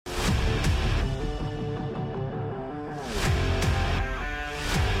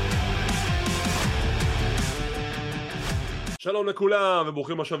שלום לכולם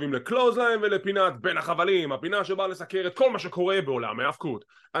וברוכים השבים לקלוזליין ולפינת בין החבלים, הפינה שבאה לסקר את כל מה שקורה בעולם ההאבקות.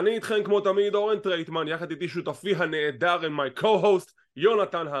 אני איתכם כמו תמיד אורן טרייטמן, יחד איתי שותפי הנהדר and my co-host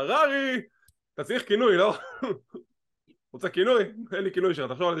יונתן הררי. אתה צריך כינוי, לא? רוצה כינוי? אין לי כינוי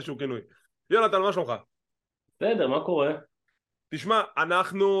שלך, תחשוב על איזשהו כינוי. יונתן, מה שלומך? בסדר, מה קורה? תשמע,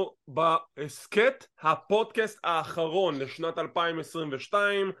 אנחנו בהסקט הפודקאסט האחרון לשנת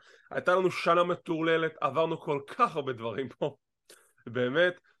 2022. הייתה לנו שנה מטורללת, עברנו כל כך הרבה דברים פה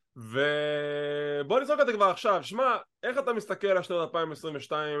באמת, ובוא נזרוק את זה כבר עכשיו. שמע, איך אתה מסתכל על שנת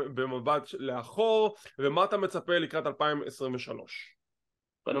 2022 במבט לאחור, ומה אתה מצפה לקראת 2023?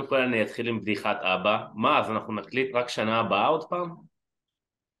 קודם כל אני אתחיל עם בדיחת אבא. מה, אז אנחנו נקליט רק שנה הבאה עוד פעם?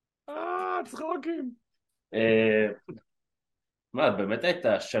 צחוקים. אה, מה, באמת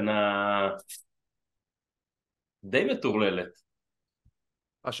הייתה שנה די מטורללת.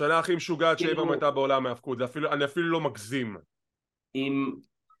 השנה הכי משוגעת שאי פעם כאילו, הייתה בעולם ההאבקות, אני אפילו לא מגזים.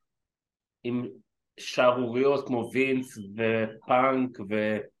 עם שערוריות כמו וינס ופאנק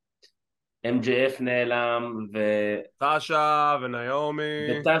ו-MJF נעלם טאשה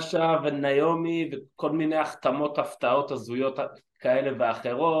וניומי. וטאשה וניומי וכל מיני החתמות הפתעות הזויות כאלה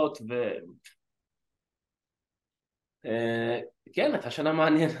ואחרות אה, כן, הייתה שנה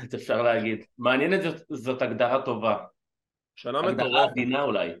מעניינת, אפשר להגיד. מעניינת זאת הגדרה טובה. שנה הגדרה מטורפת. עדינה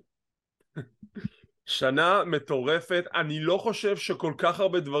אולי. שנה מטורפת. אני לא חושב שכל כך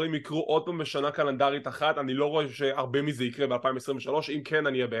הרבה דברים יקרו עוד פעם בשנה קלנדרית אחת. אני לא רואה שהרבה מזה יקרה ב-2023, אם כן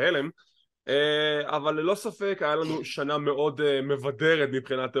אני אהיה בהלם. אבל ללא ספק היה לנו שנה מאוד מבדרת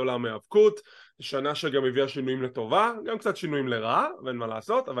מבחינת עולם ההאבקות, שנה שגם הביאה שינויים לטובה, גם קצת שינויים לרעה, ואין מה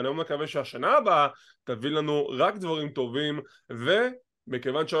לעשות, אבל אני מקווה שהשנה הבאה תביא לנו רק דברים טובים.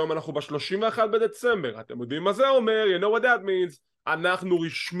 ומכיוון שהיום אנחנו ב-31 בדצמבר, אתם יודעים מה זה אומר, you know what that means, אנחנו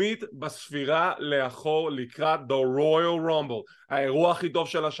רשמית בספירה לאחור לקראת The Royal Rumble, האירוע הכי טוב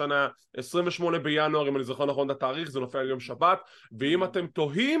של השנה, 28 בינואר אם אני זוכר נכון את התאריך, זה נופל על יום שבת. ואם אתם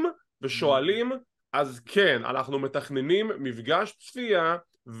תוהים ושואלים, אז כן, אנחנו מתכננים מפגש צפייה,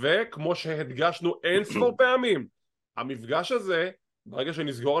 וכמו שהדגשנו אין ספור פעמים, המפגש הזה, ברגע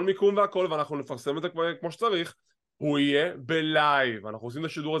שנסגור על מיקום והכל ואנחנו נפרסם את זה כמו שצריך, הוא יהיה בלייב. אנחנו עושים את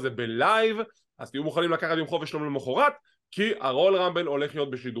השידור הזה בלייב, אז תהיו מוכנים לקחת יום חופש שלנו למחרת, כי הרול רמבל הולך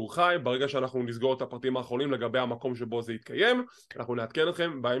להיות בשידור חי. ברגע שאנחנו נסגור את הפרטים האחרונים לגבי המקום שבו זה יתקיים, אנחנו נעדכן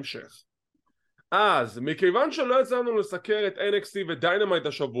אתכם בהמשך. אז מכיוון שלא יצאנו לסקר את NXT ודיינמייט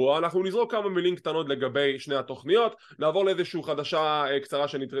השבוע, אנחנו נזרוק כמה מילים קטנות לגבי שני התוכניות, נעבור לאיזושהי חדשה קצרה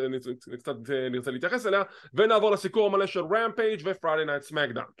שקצת נרצה להתייחס אליה, ונעבור לסיקור המלא של רמפייג' ופריידי נייט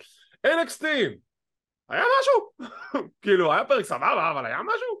סמקדאון. NXT היה משהו כאילו היה פרק סבבה, אבל היה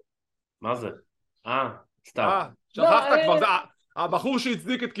משהו. מה זה? סתם. שכחת כבר, זה הבחור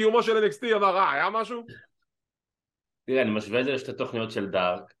שהצדיק את קיומו של NXT אמר היה משהו. תראה, אני משווה את זה לשתי תוכניות של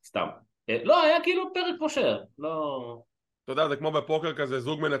דארק, סתם. לא, היה כאילו פרק פושר. לא... אתה יודע, זה כמו בפוקר כזה,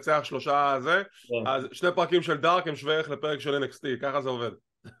 זוג מנצח שלושה זה, אז שני פרקים של דארק הם שווה ערך לפרק של NXT, ככה זה עובד.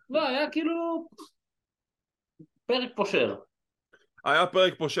 לא, היה כאילו פרק פושר. היה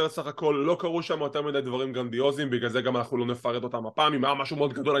פרק פושר סך הכל, לא קרו שם יותר מדי דברים גרנדיוזיים, בגלל זה גם אנחנו לא נפרט אותם הפעם. אם היה משהו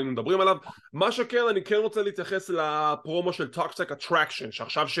מאוד גדול היינו מדברים עליו. מה שכן, אני כן רוצה להתייחס לפרומו של Toxic Attraction,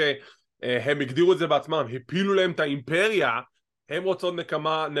 שעכשיו שהם הגדירו את זה בעצמם, הפילו להם את האימפריה, הם רוצות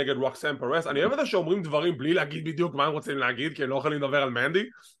נקמה נגד רוקסן פרס. אני אוהב את זה שאומרים דברים בלי להגיד בדיוק מה הם רוצים להגיד, כי הם לא יכולים לדבר על מנדי,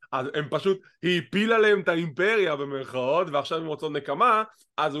 אז הם פשוט, היא הפילה להם את האימפריה במרכאות, ועכשיו הם רוצות נקמה,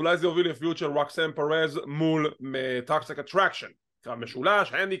 אז אולי זה יוביל לפיוט של רוקסן פרס מול Toxic Attraction. קרב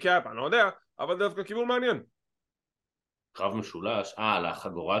משולש, הנדיקאפ, אני לא יודע, אבל דווקא כיוון מעניין. קרב משולש? על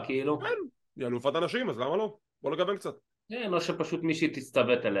החגורה כאילו? כן, היא אלופת אנשים, אז למה לא? בוא לגוון קצת. כן, או שפשוט מישהי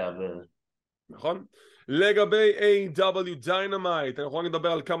תסתווט עליה נכון? לגבי A.W. Dynamite, אנחנו רק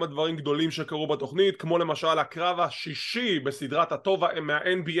נדבר על כמה דברים גדולים שקרו בתוכנית, כמו למשל הקרב השישי בסדרת הטוב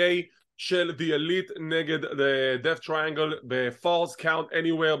מה-NBA של The Elite נגד The Death Triangle ב-Falls Count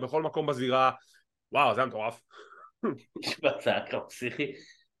Anywhere, בכל מקום בזירה. וואו, זה היה מטורף. זה היה קרב פסיכי.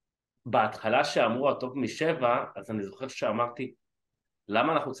 בהתחלה שאמרו הטוב משבע, אז אני זוכר שאמרתי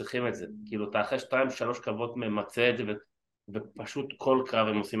למה אנחנו צריכים את זה? כאילו אתה אחרי 2-3 קרבות ממצא את זה ופשוט כל קרב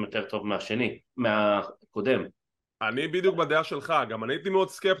הם עושים יותר טוב מהשני, מהקודם. אני בדיוק בדעה שלך, גם אני הייתי מאוד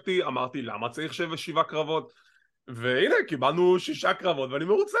סקפטי, אמרתי למה צריך 7 קרבות, והנה קיבלנו 6 קרבות ואני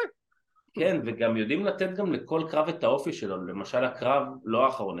מרוצה. כן, וגם יודעים לתת גם לכל קרב את האופי שלו. למשל הקרב לא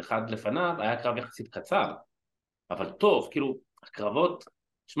האחרון, אחד לפניו היה קרב יחסית קצר אבל טוב, כאילו הקרבות,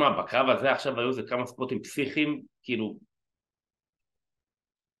 שמע, בקרב הזה עכשיו היו זה כמה ספוטים פסיכיים, כאילו.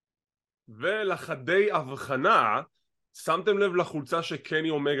 ולחדי הבחנה, שמתם לב לחולצה שקני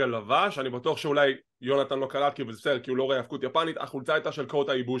אומגה לבש? אני בטוח שאולי יונתן לא קלט כי בסדר, כי הוא לא רואה האבקות יפנית, החולצה הייתה של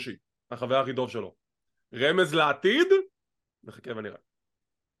קוטה איבושי, החבר הכי טוב שלו. רמז לעתיד? נחכה ונראה.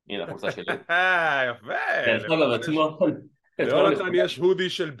 הנה החולצה שלי. יפה, ליונתן יש הודי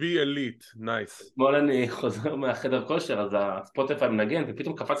של בי אליט, נייס. אתמול אני חוזר מהחדר כושר, אז הספוטיפיי מנגן,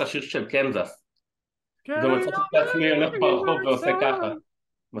 ופתאום קפץ השיר של קנזס. ומצאתי את עצמי הולך ברחוב ועושה ככה.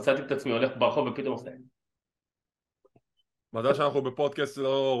 מצאתי את עצמי הולך ברחוב ופתאום עושה. מזל שאנחנו בפודקאסט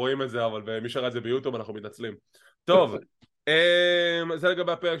לא רואים את זה, אבל מי שראה את זה ביוטיוב אנחנו מתנצלים. טוב, זה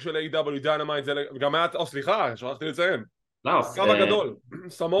לגבי הפרק של A.W. דיינמייט, גם היה, סליחה, שכחתי לציין. קרב הגדול,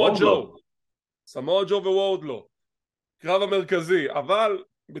 סמואל ג'ו ווורדלו, קרב המרכזי, אבל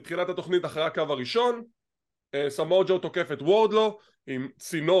בתחילת התוכנית אחרי הקרב הראשון, סמואל ג'ו תוקף את וורדלו עם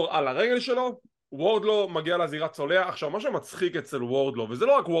צינור על הרגל שלו, וורדלו מגיע לזירת צולע. עכשיו מה שמצחיק אצל וורדלו, וזה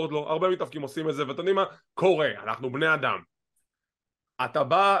לא רק וורדלו, הרבה מתאבקים עושים את זה, ואתם יודעים מה? קורה, אנחנו בני אדם. אתה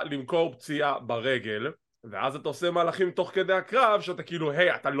בא למכור פציעה ברגל, ואז אתה עושה מהלכים תוך כדי הקרב, שאתה כאילו,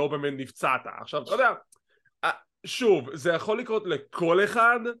 היי, אתה לא באמת נפצעת. עכשיו, אתה יודע, שוב, זה יכול לקרות לכל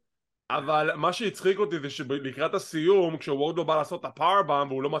אחד, אבל מה שהצחיק אותי זה שלקראת הסיום, כשוורדלו בא לעשות את הפאורבאם,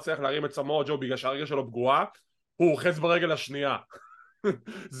 והוא לא מצליח להרים את סמואל ג'ו בגלל שהרגל שלו פגועה, הוא אוחז ברגל השנייה.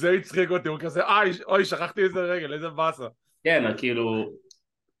 זה הצחיק אותי, הוא כזה, אוי, שכחתי איזה רגל, איזה באסה. כן, כאילו,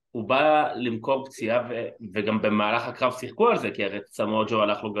 הוא בא למכור פציעה, וגם במהלך הקרב שיחקו על זה, כי הרי סמואל ג'ו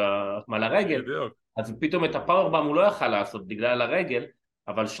הלך לו גם על הרגל, אז פתאום את הפאורבאם הוא לא יכל לעשות בגלל הרגל,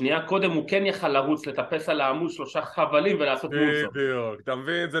 אבל שנייה קודם הוא כן יכל לרוץ, לטפס על העמוד 3 חבלים ולעשות מולסו. בדיוק, אתה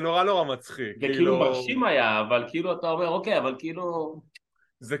מבין? זה נורא נורא מצחיק. זה כאילו מרשים היה, אבל כאילו אתה אומר, אוקיי, אבל כאילו...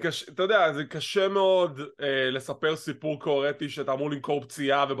 זה קשה, אתה יודע, זה קשה מאוד לספר סיפור קוהרנטי שאתה אמור למכור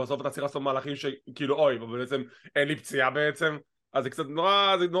פציעה ובסוף אתה צריך לעשות מהלכים שכאילו אוי, אבל בעצם אין לי פציעה בעצם, אז זה קצת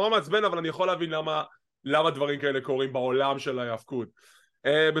נורא מעצבן, אבל אני יכול להבין למה דברים כאלה קורים בעולם של ההאבקות.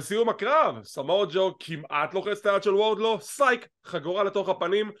 בסיום הקרב, סמואל ג'ו כמעט לוחץ את היד של וורדלו, סייק, חגורה לתוך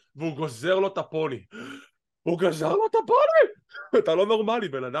הפנים, והוא גוזר לו את הפוני. הוא גזר לו את הפוני! אתה לא נורמלי,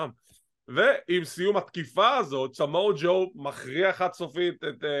 בן אדם. ועם סיום התקיפה הזאת, סמואל ג'ו מכריע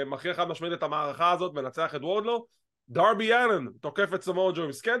חד משמעית את המערכה הזאת ונצח את וורדלו. דרבי אלן תוקף את סמואל ג'ו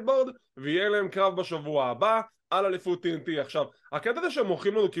עם סקייטבורד, ויהיה להם קרב בשבוע הבא על אליפות TNT. עכשיו, הקטע הזה שהם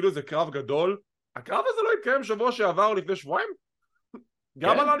מוכרים לנו כאילו זה קרב גדול, הקרב הזה לא התקיים שבוע שעבר או לפני שבועיים?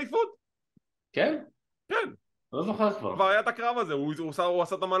 גם על האליפות? כן? כן. לא זוכר כבר. כבר היה את הקרב הזה, הוא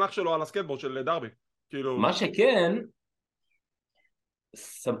עשה את המהלך שלו על הסקייטבורד של דרבי. מה שכן,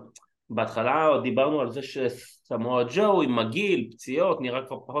 בהתחלה דיברנו על זה שסמואל ג'ו עם מגיל, פציעות, נראה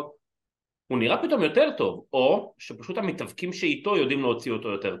כבר פחות, הוא נראה פתאום יותר טוב, או שפשוט המתאבקים שאיתו יודעים להוציא אותו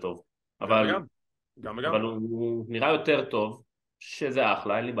יותר טוב. אבל הוא נראה יותר טוב, שזה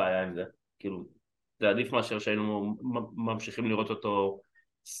אחלה, אין לי בעיה עם זה. כאילו, זה עדיף מאשר שהיינו ממשיכים לראות אותו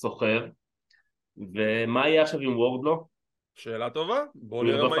סוחר. ומה יהיה עכשיו עם וורדלו? שאלה טובה, בוא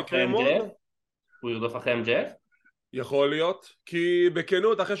נראה מה יקרה עם וורדלו. הוא ירדוף אחרי MJF? יכול להיות, כי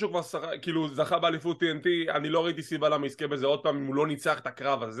בכנות אחרי שהוא כבר כאילו זכה באליפות TNT, אני לא ראיתי סיבה למה יזכה בזה עוד פעם אם הוא לא ניצח את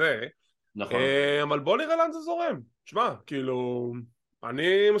הקרב הזה. נכון. אבל בוא נראה לאן זה זורם. שמע, כאילו,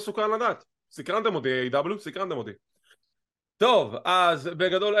 אני מסוכן לדעת. סקרנתם אותי, A.W, סקרנתם אותי. טוב, אז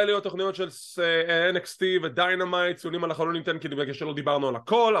בגדול אלה התוכניות של NXT ודיינמייט, ציונים על החלון ניתן כי בגלל שלא דיברנו על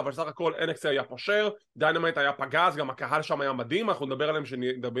הכל, אבל סך הכל NXT היה פושר, דיינמייט היה פגז, גם הקהל שם היה מדהים, אנחנו נדבר עליהם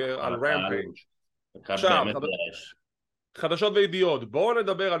שנדבר על רמפייג'. עכשיו, חדשות וידיעות, בואו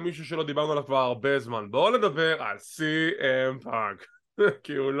נדבר על מישהו שלא דיברנו עליו כבר הרבה זמן, בואו נדבר על CM פאנק,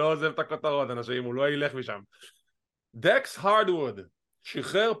 כי הוא לא עוזב את הכותרות אנשים, הוא לא ילך משם. דקס הרדווד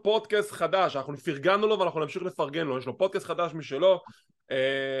שחרר פודקאסט חדש, אנחנו פרגנו לו ואנחנו נמשיך לפרגן לו, יש לו פודקאסט חדש משלו,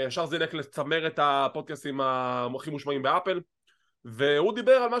 ישר זינק לצמר את הפודקאסטים הכי מושמעים באפל, והוא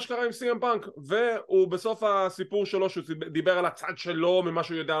דיבר על מה שקרה עם CM פאנק, והוא בסוף הסיפור שלו שהוא דיבר על הצד שלו ממה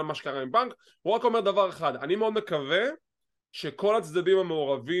שהוא יודע על מה שקרה עם פאנק, הוא רק אומר דבר אחד, אני מאוד מקווה שכל הצדדים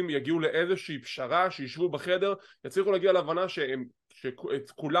המעורבים יגיעו לאיזושהי פשרה, שישבו בחדר, יצליחו להגיע להבנה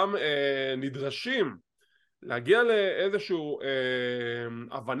שכולם נדרשים להגיע לאיזושהי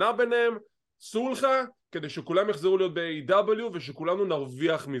הבנה ביניהם, סולחה, כדי שכולם יחזרו להיות ב-AW ושכולנו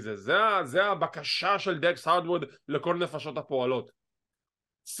נרוויח מזה. זה הבקשה של דקס הרדווד לכל נפשות הפועלות.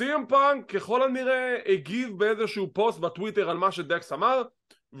 CM פאנק ככל הנראה הגיב באיזשהו פוסט בטוויטר על מה שדקס אמר,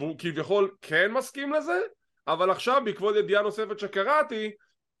 והוא כביכול כן מסכים לזה, אבל עכשיו בעקבות ידיעה נוספת שקראתי,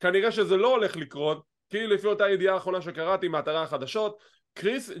 כנראה שזה לא הולך לקרות, כי לפי אותה ידיעה האחרונה שקראתי מאתרי החדשות,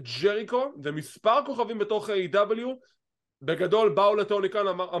 קריס ג'ריקו ומספר כוכבים בתוך AW בגדול באו לטוני קאן,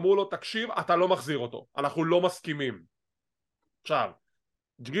 אמרו לו תקשיב, אתה לא מחזיר אותו, אנחנו לא מסכימים. עכשיו,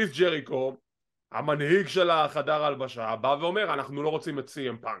 קריס ג'ריקו, המנהיג של החדר ההלבשה, בא ואומר אנחנו לא רוצים את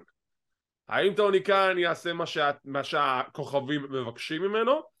CM פאנק. האם טוני קאן יעשה מה שהכוכבים מבקשים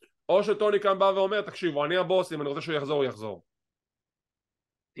ממנו, או שטוני קאן בא ואומר, תקשיבו, אני הבוס, אם אני רוצה שהוא יחזור, הוא יחזור.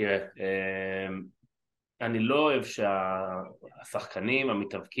 תראה, אני לא אוהב שהשחקנים,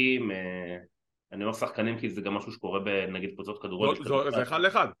 המתאבקים, אני אומר שחקנים כי זה גם משהו שקורה בנגיד קבוצות כדורגל, זה אחד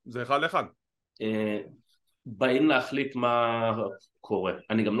לאחד, זה אחד לאחד. באים להחליט מה קורה.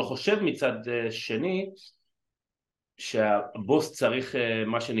 אני גם לא חושב מצד שני שהבוס צריך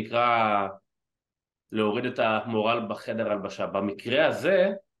מה שנקרא להוריד את המורל בחדר הלבשה. במקרה הזה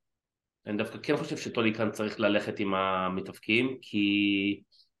אני דווקא כן חושב שטוני קאן צריך ללכת עם המתאבקים, כי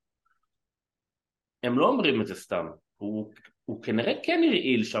הם לא אומרים את זה סתם. הוא כנראה כן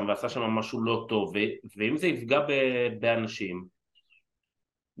הרעיל שם ועשה שם משהו לא טוב, ואם זה יפגע באנשים,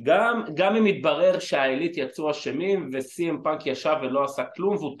 גם אם יתברר שהאליט יצאו אשמים וסי.אם פאנק ישב ולא עשה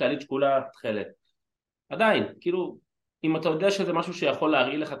כלום והוא תעלית שקולה תחלת, עדיין, כאילו, אם אתה יודע שזה משהו שיכול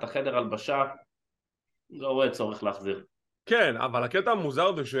להרעיל לך את החדר הלבשה, לא רואה צורך להחזיר. כן, אבל הקטע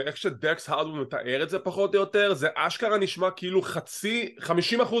המוזר זה שאיך שדקס הארדווד מתאר את זה פחות או יותר, זה אשכרה נשמע כאילו 50%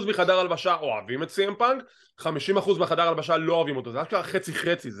 מחדר הלבשה אוהבים את סי.אם פאנק, 50% מחדר הלבשה לא אוהבים אותו, זה אשכרה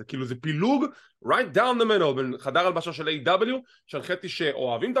חצי, זה כאילו זה פילוג right down the middle בין חדר הלבשה של A.W. של חצי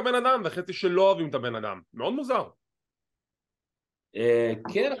שאוהבים את הבן אדם וחצי שלא אוהבים את הבן אדם, מאוד מוזר.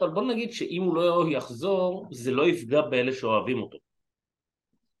 כן, אבל בוא נגיד שאם הוא לא יחזור, זה לא יפגע באלה שאוהבים אותו.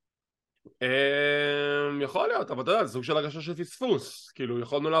 יכול להיות, אבל אתה יודע, זה סוג של הרגשה של פספוס, כאילו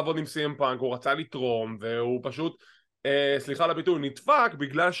יכולנו לעבוד עם סי.אם פאנק, הוא רצה לתרום והוא פשוט, סליחה על הביטוי, נדפק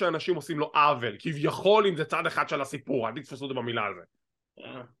בגלל שאנשים עושים לו עוול, כביכול אם זה צד אחד של הסיפור, אל תתפסו את זה במילה הזה.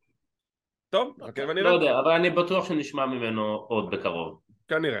 טוב, חכה ונראה. לא יודע, אבל אני בטוח שנשמע ממנו עוד בקרוב.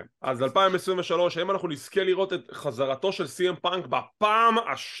 כנראה. אז 2023, האם אנחנו נזכה לראות את חזרתו של סי.אם פאנק בפעם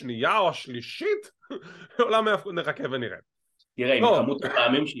השנייה או השלישית? אולי נחכה ונראה. תראה, עם כמות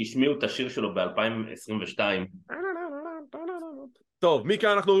הפעמים שהשמיעו את השיר שלו ב-2022. טוב, מכאן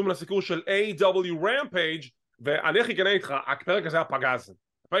אנחנו עוברים לסיקור של A.W. Rampage, ואני הכי כנה איתך, הפרק הזה היה פגז.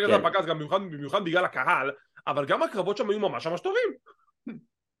 הפרק הזה היה פגז גם במיוחד בגלל הקהל, אבל גם הקרבות שם היו ממש טובים.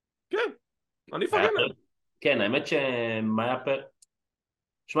 כן, אני פרגן. כן, האמת שמה היה פרק...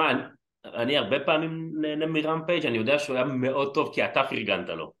 שמע, אני הרבה פעמים נהנה מרמפייג', אני יודע שהוא היה מאוד טוב כי אתה פרגנת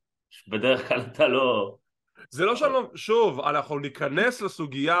לו. בדרך כלל אתה לא... זה לא שלום, שוב, אנחנו ניכנס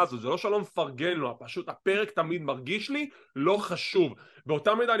לסוגיה הזו, זה לא שלום פרגן לו, פשוט הפרק תמיד מרגיש לי לא חשוב.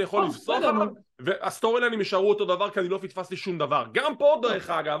 באותה מידה אני יכול לפסוח עליו, והסטוריליינים יישארו אותו דבר כי אני לא פתפסתי שום דבר. גם פה דרך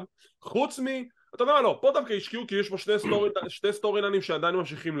אגב, חוץ אתה יודע מה לא, פה דווקא השקיעו כי יש פה שתי סטוריליינים שעדיין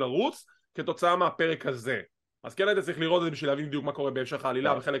ממשיכים לרוץ, כתוצאה מהפרק הזה. אז כן היית צריך לראות את זה בשביל להבין בדיוק מה קורה בהמשך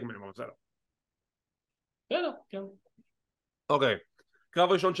העלילה וחלק מהם, אבל בסדר. כן. אוקיי.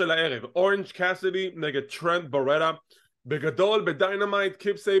 קרב ראשון של הערב, אורנג' קאסידי נגד טרנט ברטה. בגדול בדיינמייט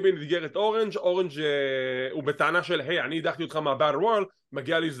קיפ סייבין דיגר את אורנג' הוא בטענה של היי אני הדחתי אותך מהבאטל רויאל,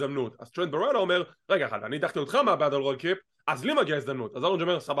 מגיעה לי הזדמנות. אז טרנט ברטה אומר רגע אחד, אני הדחתי אותך מהבאטל רויאל קיפ, אז לי מגיעה הזדמנות. אז אורנג'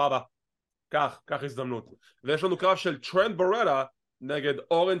 אומר סבבה, קח הזדמנות. ויש לנו קרב של טרנט ברטה נגד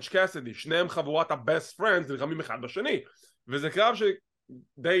אורנג' קאסידי, שניהם חבורת ה-best friends נלחמים אחד בשני, וזה קרב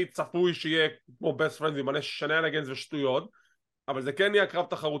שדי צפוי שיהיה כמו best friends עם מלא שננגנס ושטויות, אבל זה כן יהיה קרב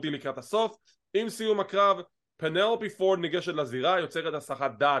תחרותי לקראת הסוף. עם סיום הקרב פנלופי פורד ניגשת לזירה, יוצרת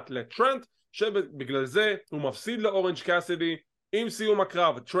הסחת דעת לטרנט, שבגלל זה הוא מפסיד לאורנג' קאסידי. עם סיום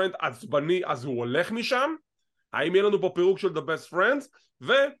הקרב טרנט עצבני אז הוא הולך משם. האם יהיה לנו פה פירוק של The Best Friends?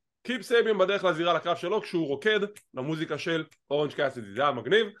 וקיפ סייבין בדרך לזירה לקרב שלו כשהוא רוקד למוזיקה של אורנג' קאסידי, זה היה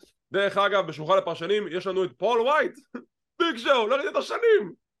מגניב. דרך אגב בשולחן לפרשנים יש לנו את פול ווייט, ביג שואו, לא ראיתי את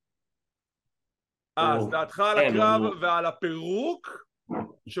השנים. אז דעתך על הקרב ועל הפירוק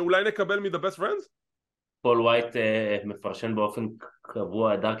שאולי נקבל מ-The Best Friends? פול ווייט מפרשן באופן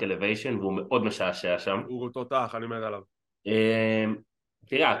קבוע דארק אלוויישן והוא מאוד משעשע שם. הוא תותח, אני מת עליו.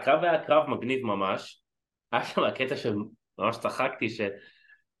 תראה, הקרב היה קרב מגניב ממש. היה שם הקטע שממש צחקתי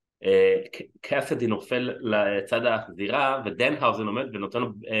שקאסידי נופל לצד הזירה ודנהאוזן עומד ונותן לו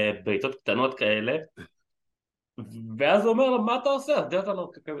בעיטות קטנות כאלה, ואז הוא אומר לו מה אתה עושה? אז דעת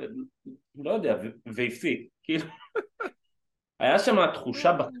לו לא יודע, והפסיק. כאילו היה שם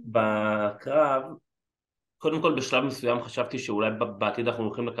תחושה בקרב, קודם כל בשלב מסוים חשבתי שאולי בעתיד אנחנו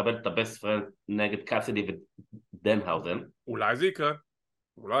הולכים לקבל את ה-best friend נגד קאסידי ודנהאוזן. אולי זה יקרה,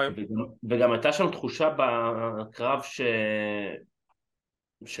 אולי. וגם הייתה שם תחושה בקרב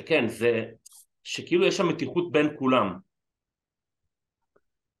שכן, שכאילו יש שם מתיחות בין כולם.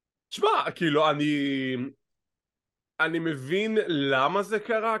 תשמע, כאילו אני מבין למה זה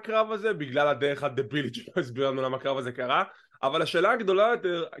קרה הקרב הזה, בגלל הדרך הדבילית שלא הסביר לנו למה הקרב הזה קרה, אבל השאלה הגדולה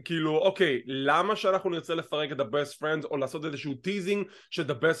יותר, כאילו, אוקיי, למה שאנחנו נרצה לפרק את ה-best friends, או לעשות איזשהו טיזינג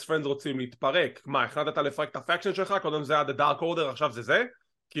ש-the best friends רוצים להתפרק? מה, החלטת לפרק את הפקשן שלך? קודם זה היה the dark order, עכשיו זה זה?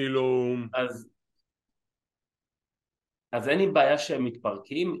 כאילו... אז אין לי בעיה שהם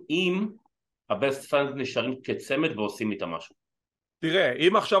מתפרקים אם ה-best friends נשארים כצמד ועושים איתם משהו. תראה,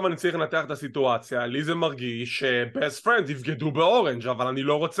 אם עכשיו אני צריך לנתח את הסיטואציה, לי זה מרגיש ש-best friends יבגדו באורנג', אבל אני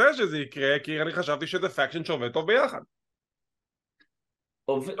לא רוצה שזה יקרה, כי אני חשבתי שזה פקשן שעובד טוב ביחד.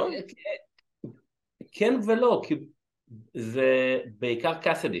 כן ולא, כי זה בעיקר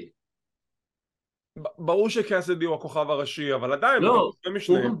קאסדי. ברור שקאסדי הוא הכוכב הראשי, אבל עדיין, לא,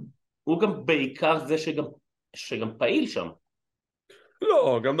 משנה. הוא גם בעיקר זה שגם פעיל שם.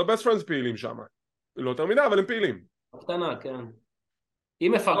 לא, גם the best friends פעילים שם. לא יותר מדי, אבל הם פעילים. קטנה, כן.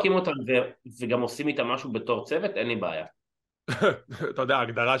 אם מפרקים אותם וגם עושים איתם משהו בתור צוות, אין לי בעיה. אתה יודע,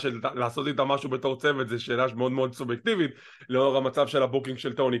 ההגדרה של לעשות איתם משהו בתור צוות זה שאלה מאוד מאוד סובייקטיבית לאור המצב של הבוקינג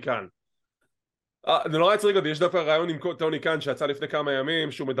של טוני קאן. זה נורא יצריג אותי, יש דווקא רעיון עם טוני קאן שיצא לפני כמה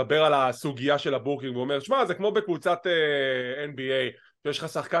ימים שהוא מדבר על הסוגיה של הבוקינג והוא אומר, שמע, זה כמו בקבוצת NBA שיש לך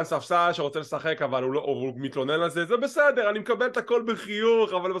שחקן ספסל שרוצה לשחק אבל הוא מתלונן על זה, זה בסדר, אני מקבל את הכל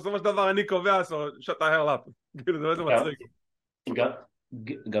בחיוך, אבל בסופו של דבר אני קובע, shut the hell up. כאילו זה בעצם מצחיק.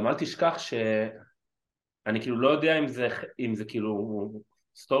 גם אל תשכח שאני כאילו לא יודע אם זה כאילו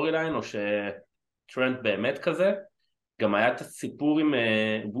סטורי ליין או שטרנד באמת כזה. גם היה את הסיפור עם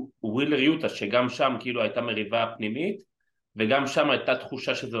ווילר יוטה, שגם שם כאילו הייתה מריבה פנימית, וגם שם הייתה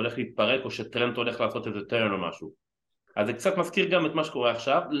תחושה שזה הולך להתפרק, או שטרנט הולך לעשות איזה טרן או משהו. אז זה קצת מזכיר גם את מה שקורה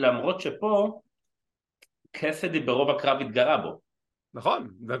עכשיו, למרות שפה קסדי ברוב הקרב התגרה בו. נכון,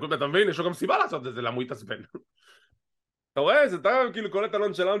 אתה מבין, יש לו גם סיבה לעשות את זה, למה הוא יתעצבן. אתה רואה, זה כאילו כל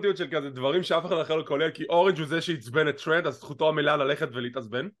הטלונשלנטיות של כזה דברים שאף אחד אחר לא כולל, כי אורנג' הוא זה שהצבן את טרנט, אז זכותו המלאה ללכת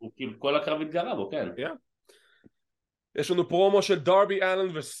ולהתעצבן. הוא כאילו כל הקרב התגרה בו, כן. יש לנו פרומו של דרבי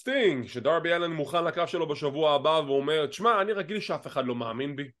אלן וסטינג, שדרבי אלן מוכן לקרב שלו בשבוע הבא והוא אומר, תשמע, אני רגיל שאף אחד לא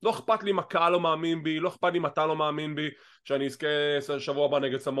מאמין בי, לא אכפת לי אם הקהל לא מאמין בי, לא אכפת לי אם אתה לא מאמין בי, שאני אזכה שבוע הבא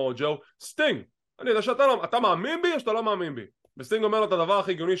נגד סמואל ג'ו. סטינג, אני יודע אתה מאמין בי או שאתה לא מאמין בי? וסטינג אומר לו את הדבר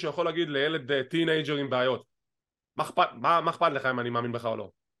הכי הגיוני שיכול להגיד לילד טינאג'ר עם בעיות, מה אכפת לך אם אני מאמין בך או לא?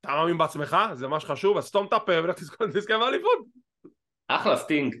 אתה מאמין בעצמך? זה מה שחשוב, אז סתום את הפה ולך תזכה באליפות. אחלה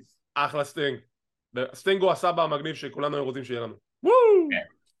סטינג. אחלה סטינג. סטינג הוא הסבא המגניב שכולנו רוצים שיהיה לנו.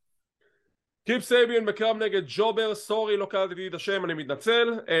 קיפ סייביאן בקרב נגד ג'ובר, סורי, לא קראתי את השם, אני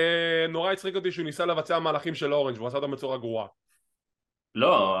מתנצל. נורא הצחיק אותי שהוא ניסה לבצע מהלכים של אורנג' והוא עשה אותם בצורה גרועה.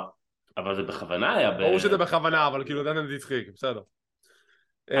 לא, אבל זה בכוונה היה ברור שזה בכוונה, אבל כאילו עדיין זה הצחיק, בסדר.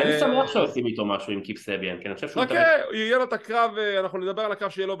 אני שמח שעושים איתו משהו עם קיפ סייביאן, כי אני חושב שהוא... יהיה לו את הקרב, אנחנו נדבר על הקרב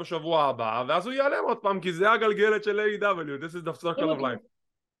שיהיה לו בשבוע הבא, ואז הוא ייעלם עוד פעם, כי זה הגלגלת של A.W. This is the circle of life.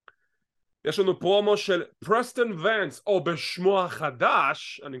 יש לנו פרומו של פרסטון ונס, או בשמו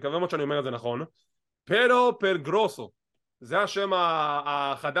החדש, אני מקווה מאוד שאני אומר את זה נכון, פרו פלגרוסו. זה השם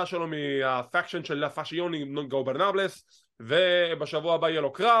החדש שלו מהפקשן של לפאשיוני גוברנבלס, ובשבוע הבא יהיה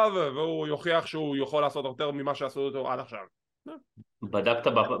לו קרב, והוא יוכיח שהוא יכול לעשות יותר ממה שעשו אותו עד עכשיו.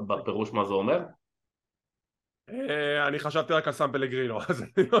 בדקת בפירוש מה זה אומר? אני חשבתי רק על סם פלגרינו, אז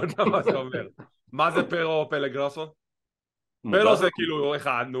אני לא יודע מה זה אומר. מה זה פרו פלגרוסו? פרו זה כאילו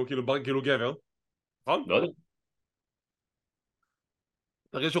אחד, כאילו גבר, נכון? לא יודע.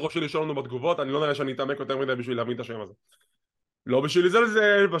 תרגיש שחופשי לשאול לנו בתגובות, אני לא נראה שאני אתעמק יותר מדי בשביל להבין את השם הזה. לא בשביל זה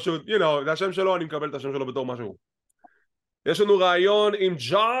פשוט, זה השם שלו, אני מקבל את השם שלו בתור משהו. יש לנו רעיון עם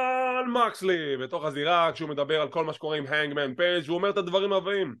ג'ון מקסלי בתוך הזירה, כשהוא מדבר על כל מה שקורה עם הנגמן פייג', הוא אומר את הדברים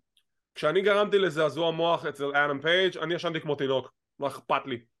הבאים. כשאני גרמתי לזעזוע מוח אצל אדם פייג', אני ישנתי כמו תינוק, לא אכפת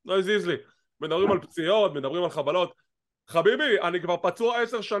לי, לא הזיז לי. מדברים על פציעות, מדברים על חבלות. חביבי, אני כבר פצוע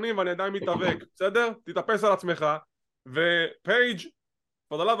 10 שנים ואני עדיין מתאבק, בסדר? תתאפס על עצמך. ופייג'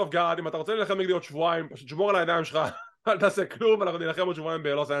 for the love of God, אם אתה רוצה ללחם נגדי עוד שבועיים, פשוט שמור על הידיים שלך, אל תעשה כלום, ואנחנו נלחם עוד שבועיים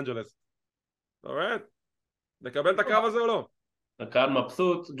בלוס אנג'לס. אורייט? נקבל את הקרב הזה או לא? הקהל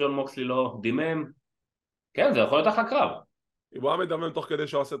מבסוט, ג'ון מוקסלי לא דימם. כן, זה יכול להיות אחלה קרב. אם הוא היה מדמם תוך כדי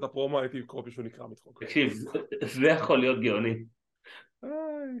שהוא עושה את הפרומו, הייתי לקרוא פשוט נקרא מצחוק. תקשיב, זה יכול להיות גאוני.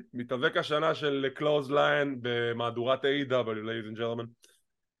 מתאבק השנה של קלוז ליין במהדורת A.W. ladies and gentlemen.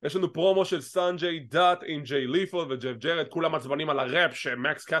 יש לנו פרומו של סנג'יי דאט עם ג'יי ליפול וג'ף ג'רד, כולם עצבנים על הראפ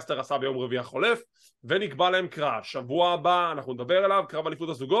שמקס קסטר עשה ביום רביעי החולף, ונקבע להם קרב. שבוע הבא אנחנו נדבר עליו, קרב אליפות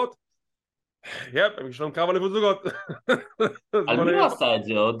הזוגות. יפ, הם יש לנו קרב אליפות זוגות. על מי הוא עשה את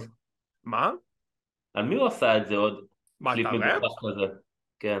זה עוד? מה? על מי הוא עשה את זה עוד? מה, את הראפ?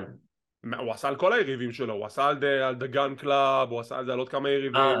 כן. הוא עשה על כל היריבים שלו, הוא עשה על The Gun Club, הוא עשה על זה על עוד כמה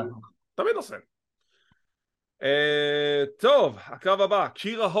יריבים, תמיד עושה. טוב, הקרב הבא,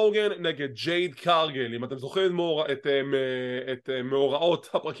 קירה הוגן נגד ג'ייד קרגל. אם אתם זוכרים את מאורעות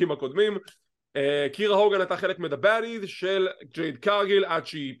הפרקים הקודמים, קירה הוגן הייתה חלק מדבאדיז של ג'ייד קרגל עד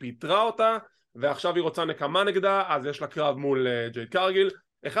שהיא פיטרה אותה, ועכשיו היא רוצה נקמה נגדה, אז יש לה קרב מול ג'ייד קרגל.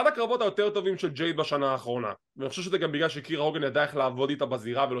 אחד הקרבות היותר טובים של ג'ייד בשנה האחרונה, ואני חושב שזה גם בגלל שקירה הוגן ידע איך לעבוד איתה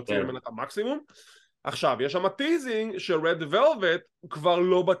בזירה ולהוציא ממנה את המקסימום. עכשיו, יש שם טיזינג שרד ולווט כבר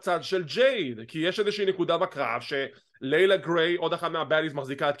לא בצד של ג'ייד, כי יש איזושהי נקודה בקרב שלילה גריי, עוד אחד מהבאדיז,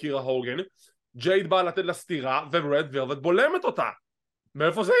 מחזיקה את קירה הוגן, ג'ייד בא לתת לה סטירה ורד ולווט בולמת אותה.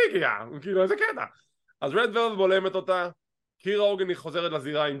 מאיפה זה הגיע? כאילו, איזה קטע. אז רד ולווט בולמת אותה, קירה הוגן היא חוזרת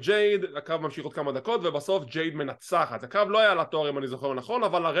לזירה עם ג'ייד, הקרב ממשיך עוד כמה דקות, ובסוף ג'ייד מנצחת. הקרב לא היה לה תואר אם אני זוכר נכון,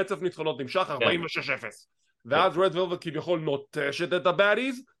 אבל הרצף ניצחונות נמשך 46-0. ואז רד ולווט כביכול נוטשת את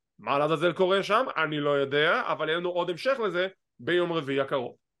הבאדיז. מה לעזאזל קורה שם? אני לא יודע, אבל יהיה לנו עוד המשך לזה ביום רביעי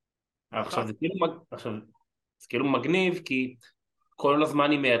הקרוב. עכשיו זה כאילו מגניב, כי כל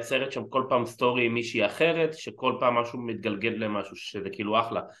הזמן היא מייצרת שם כל פעם סטורי עם מישהי אחרת, שכל פעם משהו מתגלגל למשהו, שזה כאילו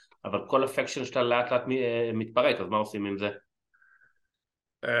אחלה, אבל כל הפקשן שלה לאט לאט מתפרק, אז מה עושים עם זה?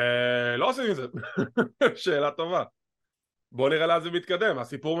 לא עושים עם זה. שאלה טובה. בוא נראה לאן זה מתקדם,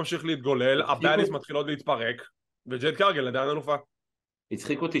 הסיפור ממשיך להתגולל, הבאדיז מתחילות להתפרק, וג'ייד קרגל עדיין אלופה.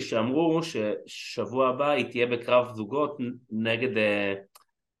 הצחיק אותי שאמרו ששבוע הבא היא תהיה בקרב זוגות נגד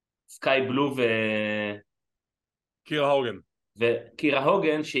סקאי בלו קירה הוגן. וקירה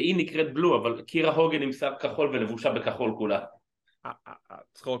הוגן שהיא נקראת בלו, אבל קירה הוגן עם שיער כחול ולבושה בכחול כולה.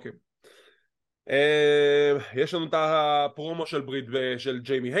 צחוקים. יש לנו את הפרומו של ברית של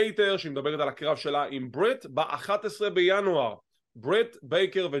ג'יימי הייטר שהיא מדברת על הקרב שלה עם ברית ב-11 בינואר. ברית,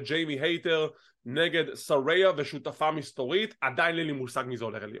 בייקר וג'יימי הייטר נגד סריה ושותפה מסתורית. עדיין לי מושג מי זה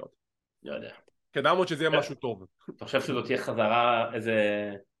הולך להיות. לא יודע. כדאי מאוד שזה יהיה משהו טוב. אתה חושב שזאת תהיה חזרה איזה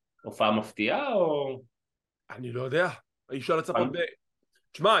הופעה מפתיעה או... אני לא יודע. אי אפשר לצפות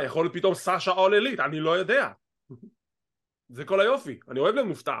תשמע, יכול להיות פתאום סאשה או לילית, אני לא יודע. זה כל היופי. אני אוהב להיות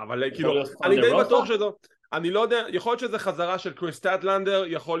מופתע, אבל כאילו אני די בטוח שזו, אני לא יודע, יכול להיות שזה חזרה של קריס סטטלנדר,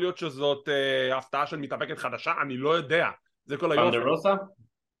 יכול להיות שזאת הפתעה של מתאבקת חדשה, אני לא יודע. זה כל היופי. פנדה רוסה?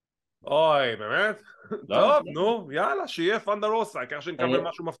 אוי, באמת? טוב, נו, יאללה, שיהיה פנדה רוסה, כך שנקבל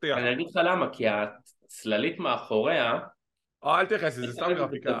משהו מפתיע. אני אגיד לך למה, כי הצללית מאחוריה... אל תכנס, זה סתם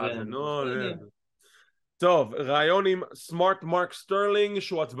גרפיקה. טוב, רעיון עם סמארט מרק סטרלינג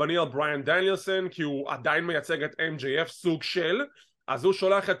שהוא עצבני על בריאן דניאלסון כי הוא עדיין מייצג את MJF סוג של, אז הוא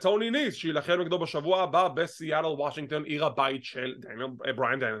שולח את טוני ניס שילחם נגדו בשבוע הבא בסיאטל וושינגטון, עיר הבית של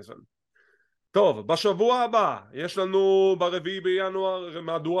בריאן דניאלסון. טוב, בשבוע הבא יש לנו ברביעי בינואר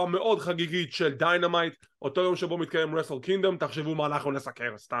מהדורה מאוד חגיגית של דיינמייט, אותו יום שבו מתקיים רסל קינגדום, תחשבו מה אנחנו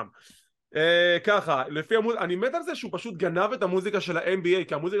נסקר סתם. ככה, לפי אני מת על זה שהוא פשוט גנב את המוזיקה של ה-NBA,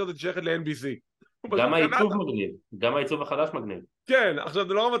 כי המוזיקה הזאת שייכת ל-NBC. גם העיצוב מגניב, גם העיצוב החדש מגניב. כן, עכשיו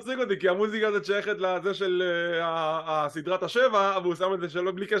זה לא מצחיק אותי כי המוזיקה הזאת שייכת לזה של הסדרת השבע, והוא שם את זה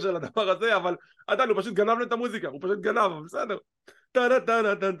שלא בלי קשר לדבר הזה, אבל עדיין הוא פשוט גנב את המוזיקה, הוא פשוט גנב, אבל בסדר.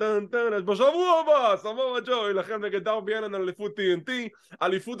 בשבוע הבא סמורה ג'ו ילחם נגד דרבי אלן על אליפות TNT,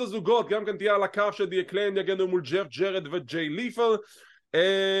 אליפות הזוגות גם כן תהיה על הקו שדי אקליין יגנו מול ג'ף ג'רד וג'יי ליפר.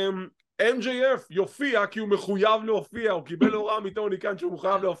 MJF יופיע כי הוא מחויב להופיע, הוא קיבל הוראה מטוני כאן שהוא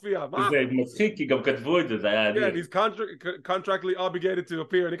מחויב להופיע. זה מצחיק כי גם כתבו את זה, זה היה עדיף. כן, he's contractually obligated to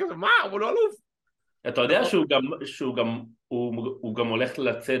appear. אני כזה, מה? הוא לא אלוף. אתה יודע שהוא גם הולך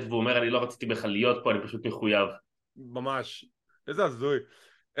לצאת והוא אומר אני לא רציתי בכלל להיות פה, אני פשוט מחויב. ממש, איזה הזוי.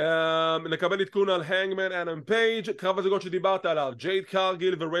 נקבל עדכון על הנגמן אדם פייג', קרב הזוגות שדיברת עליו, ג'ייד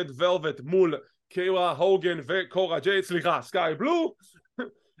קרגיל ורד ולווט מול קירה הוגן וקורה ג'ייד, סליחה, סקאי בלו.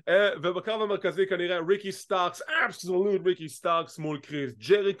 ובקרב המרכזי כנראה ריקי סטארקס, אבסולוט ריקי סטארקס מול קריס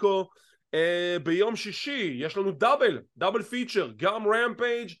ג'ריקו. ביום שישי יש לנו דאבל פיצ'ר, גם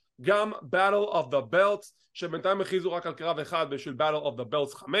רמפייג' גם Battle of the Belts, שבינתיים הכריזו רק על קרב אחד בשביל Battle of the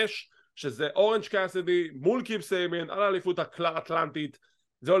Belts 5, שזה אורנג' קאסידי מול קיפ סיימיין על האליפות האטלנטית.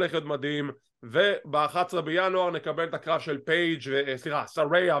 זה הולך להיות מדהים. וב-11 בינואר נקבל את הקרב של פייג'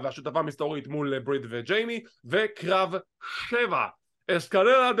 סריה והשותפה המסתורית מול ברית וג'יימי, וקרב 7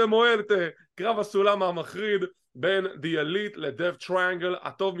 אסקלרה דה מואלטה, קרב הסולם המחריד בין The Elite ל-Death Triangle,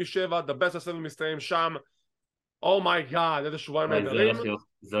 הטוב משבע, The Best of 7 מסתיים שם. אומייגאד, איזה שבועיים נהדרים.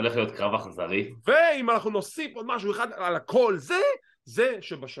 זה הולך להיות קרב אכזרי. ואם אנחנו נוסיף עוד משהו אחד על הכל זה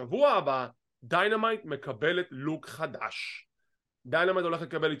שבשבוע הבא דיינמייט מקבלת לוק חדש. דיינמייט הולך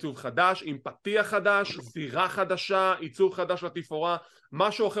לקבל עיצוב חדש, עם פתיח חדש, זירה חדשה, עיצוב חדש לתפאורה,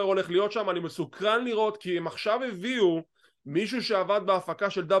 משהו אחר הולך להיות שם. אני מסוקרן לראות כי הם עכשיו הביאו מישהו שעבד בהפקה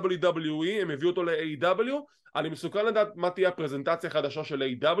של WWE, הם הביאו אותו ל-AW, אני מסוכן לדעת מה תהיה הפרזנטציה החדשה של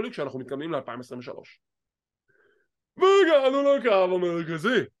AW כשאנחנו מתקדמים ל-2023. והגענו לקרב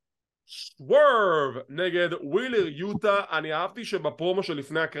המרכזי. סוורב נגד ווילר יוטה. אני אהבתי שבפרומו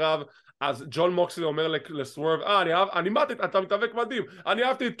שלפני הקרב אז ג'ון מוקסלי אומר לסוורב, אתה מתאבק מדהים, אני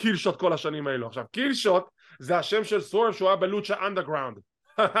אהבתי את קילשוט כל השנים האלו. עכשיו קילשוט זה השם של סוורב שהוא היה בלוצ'ה אנדרגראונד.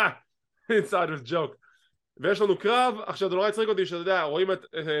 insider's joke. ויש לנו קרב. עכשיו זה נורא יצחיק אותי שאתה יודע, רואים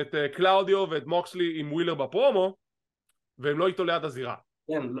את קלאודיו ואת מוקסלי עם ווילר בפרומו והם לא איתו ליד הזירה.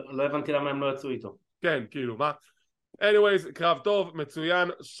 כן, לא הבנתי למה הם לא יצאו איתו. כן, כאילו, מה? anyways, קרב טוב,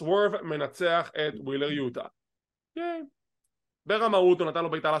 מצוין, סוורב מנצח את ווילר יוטה. כן. ברמאות הוא נתן לו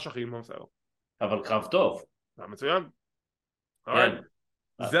בעיטה לשכים, בסדר. אבל קרב טוב. זה מצוין. כן.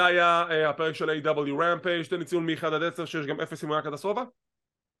 זה היה הפרק של A.W. Rampage, תן לי ציון מ-1 עד 10 שיש גם 0 אם הוא היה קטסטרופה?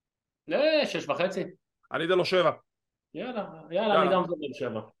 6.5. אני אתן לו 7. יאללה, אני גם זוכר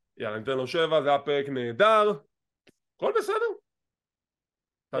 7. יאללה, אני אתן לו 7, זה היה פרק נהדר. הכל בסדר.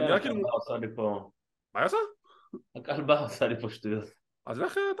 הכלבה עושה לי פה... מה היא עושה? הכלבה עושה לי פה שטויות. אז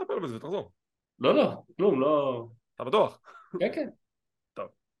לך תטפל בזה ותחזור. לא, כלום, לא... אתה בטוח? כן, כן. טוב.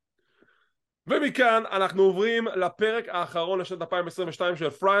 ומכאן אנחנו עוברים לפרק האחרון לשנת 2022 של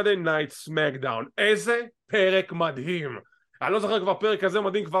Friday Night SmackDown. איזה פרק מדהים. אני לא זוכר כבר פרק כזה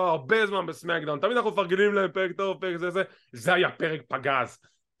מדהים כבר הרבה זמן בסמקדאון. תמיד אנחנו מפרגנים להם פרק טוב, פרק זה. זה היה פרק פגז.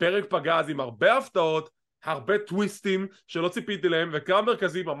 פרק פגז עם הרבה הפתעות, הרבה טוויסטים שלא ציפיתי להם, וקרב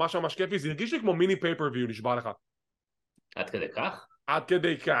מרכזי ממש ממש כיפי. זה הרגיש לי כמו מיני פייפריוויו, נשבע לך. עד כדי כך? עד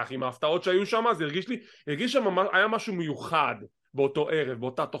כדי כך, עם ההפתעות שהיו שם, זה הרגיש שממש היה משהו מיוחד באותו ערב,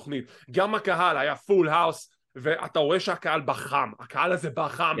 באותה תוכנית. גם הקהל היה פול האוס, ואתה רואה שהקהל בחם, הקהל הזה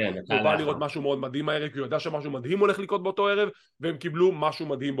בחם, הוא בא לראות משהו מאוד מדהים הערב, כי הוא יודע שמשהו מדהים הולך לקרות באותו ערב, והם קיבלו משהו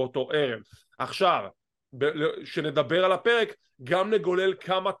מדהים באותו ערב. עכשיו, שנדבר על הפרק, גם נגולל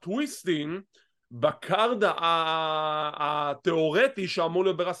כמה טוויסטים בקארד התיאורטי שאמור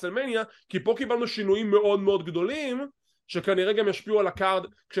להיות ברסלמניה, כי פה קיבלנו שינויים מאוד מאוד גדולים, שכנראה גם ישפיעו על הקארד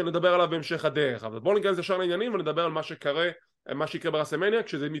כשנדבר עליו בהמשך הדרך. אבל בואו ניכנס ישר לעניינים ונדבר על מה שיקרה ברסלמניה,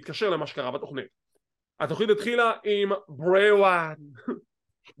 כשזה מתקשר למה שקרה בתוכנית. התוכנית התחילה עם ברי ווייט.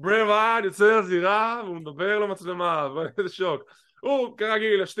 ברי ווייט יוצא לזירה והוא מדבר למצלמה, ואיזה שוק. הוא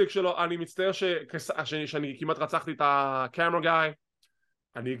כרגיל השטיק שלו, אני מצטער שאני כמעט רצחתי את הקאמרה גאי,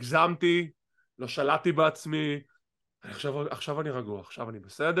 אני הגזמתי, לא שלטתי בעצמי, עכשיו אני רגוע, עכשיו אני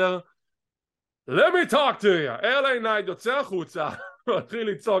בסדר. Let me talk to you. LA Knight יוצא החוצה, מתחיל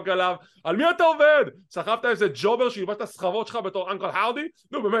לצעוק עליו, על מי אתה עובד? סחבת איזה ג'ובר שילבש את הסחבות שלך בתור אנקל האודי?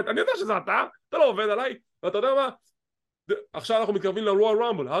 נו באמת, אני יודע שזה אתה לא עובד עליי, ואתה יודע מה? עכשיו אנחנו מתקרבים לרויאל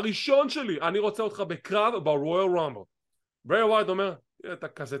רמבל, הראשון שלי, אני רוצה אותך בקרב ברויאל רמבל. ברי ווייט אומר, אתה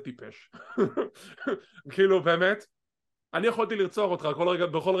כזה טיפש. כאילו באמת, אני יכולתי לרצוח אותך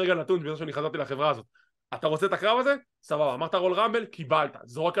בכל רגע נתון בגלל שאני חזרתי לחברה הזאת. אתה רוצה את הקרב הזה? סבבה, אמרת רול רמבל, קיבלת.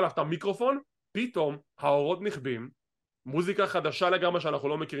 זורק עליו את המיקרופון, פתאום האורות נכבים, מוזיקה חדשה לגמרי שאנחנו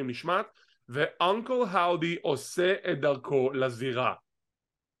לא מכירים נשמעת, ואנקל האודי עושה את דרכו לזירה.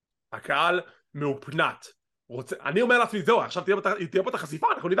 הקהל מאופנת. אני אומר לעצמי, זהו, עכשיו תהיה פה את החשיפה,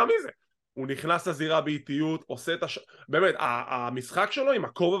 אנחנו נדע מי זה. הוא נכנס לזירה באיטיות, עושה את באמת, המשחק שלו עם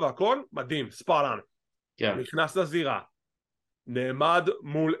הכובע והכל, מדהים, ספארלן. כן. נכנס לזירה, נעמד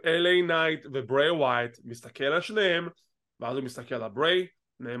מול LA נייט וברי ווייט, מסתכל על שניהם, ואז הוא מסתכל על ברי,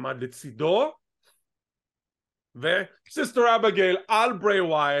 נעמד לצידו, וסיסטר אבגייל על ברי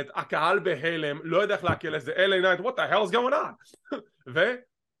ווייט, הקהל בהלם, לא יודע איך להקל לזה, LA נייט, what the hell is going on?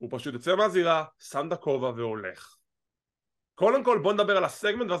 והוא פשוט יוצא מהזירה, שם את הכובע והולך. קודם כל בוא נדבר על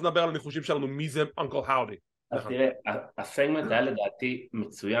הסגמנט ואז נדבר על הניחושים שלנו מי זה אנקל האודי. אז תראה, הסגמנט היה לדעתי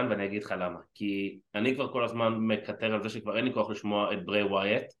מצוין ואני אגיד לך למה, כי אני כבר כל הזמן מקטר על זה שכבר אין לי כוח לשמוע את ברי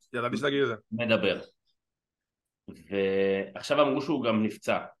ווייט. ידעתי שתגיד את זה. מדבר. ועכשיו אמרו שהוא גם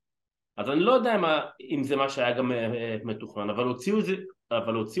נפצע. אז אני לא יודע אם זה מה שהיה גם מתוכנן,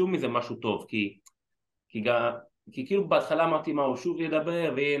 אבל הוציאו מזה משהו טוב, כי כאילו בהתחלה אמרתי מה הוא שוב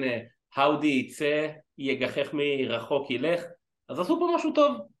ידבר, והנה האודי יצא, יגחך מרחוק ילך, אז עשו פה משהו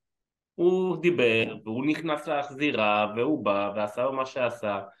טוב. הוא דיבר, והוא נכנס להחזירה, והוא בא ועשה מה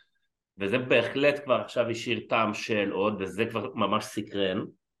שעשה, וזה בהחלט כבר עכשיו השאיר טעם של עוד, וזה כבר ממש סקרן,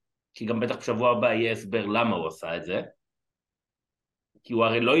 כי גם בטח בשבוע הבא יהיה הסבר למה הוא עשה את זה, כי הוא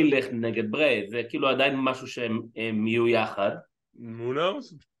הרי לא ילך נגד ברי, זה כאילו עדיין משהו שהם יהיו יחד. Who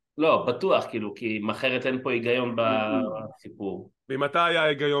knows? לא, בטוח, כאילו, כי אחרת אין פה היגיון בסיפור. ממתי היה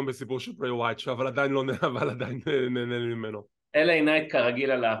היגיון בסיפור של ברי ווייט, אבל עדיין לא נהנה ממנו. LA נייט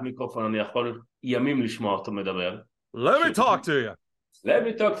כרגיל על המיקרופון, אני יכול ימים לשמוע אותו מדבר. Let me talk to you. Let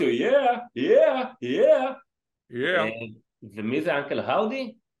me talk to you, yeah. ומי זה אנקל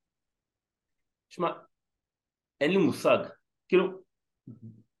האודי? תשמע, אין לי מושג. כאילו,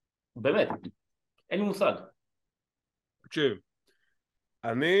 באמת, אין לי מושג. תקשיב,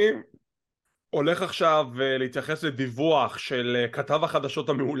 אני הולך עכשיו להתייחס לדיווח של כתב החדשות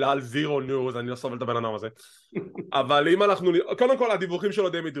המעולה על זירו ניוז, אני לא סובל את הבן אדם הזה, אבל אם אנחנו, קודם כל הדיווחים שלו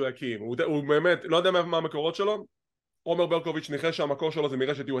די מדויקים, הוא באמת, לא יודע מה המקורות שלו, עומר ברקוביץ' ניחש שהמקור שלו זה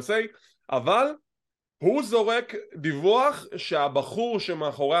מרשת USA, אבל הוא זורק דיווח שהבחור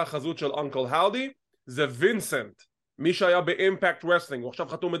שמאחורי החזות של אנקל האודי זה וינסנט, מי שהיה באימפקט רסלינג, הוא עכשיו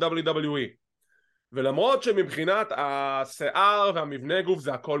חתום ב-WWE, ולמרות שמבחינת השיער והמבנה גוף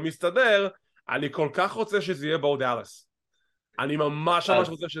זה הכל מסתדר, אני כל כך רוצה שזה יהיה בו דאלאס. אני ממש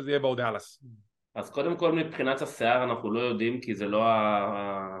רוצה שזה יהיה בו דאלאס. אז קודם כל מבחינת השיער אנחנו לא יודעים, כי זה לא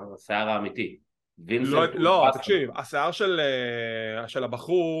השיער האמיתי. לא, תקשיב, השיער של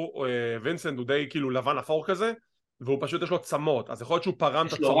הבחור וינסנט הוא די כאילו לבן אפור כזה, והוא פשוט יש לו צמות, אז יכול להיות שהוא פרם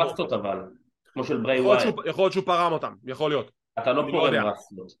את הצמות. יש לו רסטות אבל, כמו של ברי ווייט. יכול להיות שהוא פרם אותם, יכול להיות. אתה לא פורם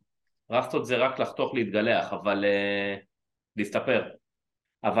רסטות. רסטות זה רק לחתוך להתגלח, אבל להסתפר.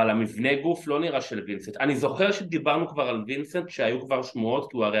 אבל המבנה גוף לא נראה של וינסנט. אני זוכר שדיברנו כבר על וינסנט שהיו כבר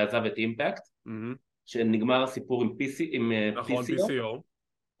שמועות, כי הוא הרי עזב את אימפקט, שנגמר הסיפור עם נכון, PCO.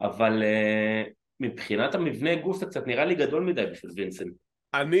 אבל מבחינת המבנה גוף זה קצת נראה לי גדול מדי בשביל וינסנט.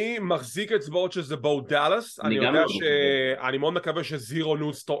 אני מחזיק אצבעות שזה בו דאלאס, אני מאוד מקווה שזירו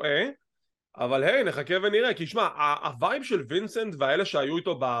ניוז טועה, אבל היי, נחכה ונראה, כי שמע, הווייב של וינסנט והאלה שהיו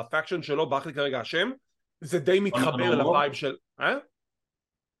איתו בפאקשן שלו, באח לי כרגע השם, זה די מתחבר לווייב של...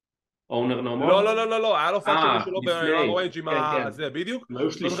 אונר נורמור? לא, היה לו פאקשן שלו ב-ROH עם זה, בדיוק. הם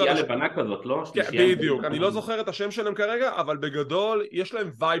היו שלישייה לבנה כזאת, לא? בדיוק, אני לא זוכר את השם שלהם כרגע, אבל בגדול יש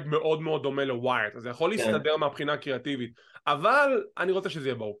להם וייב מאוד מאוד דומה לוויירט, אז זה יכול להסתדר מהבחינה הקריאטיבית, אבל אני רוצה שזה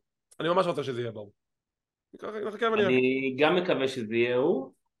יהיה בו. אני ממש רוצה שזה יהיה בו. אני גם מקווה שזה יהיה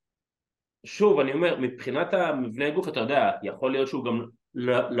הוא. שוב, אני אומר, מבחינת המבנה גוף, אתה יודע, יכול להיות שהוא גם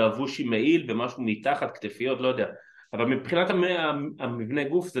לבוש עם מעיל ומשהו מתחת, כתפיות, לא יודע. אבל מבחינת המבנה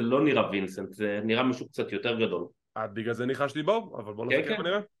גוף זה לא נראה וינסנט, זה נראה משהו קצת יותר גדול. בגלל זה ניחשתי בו, אבל בוא נחכה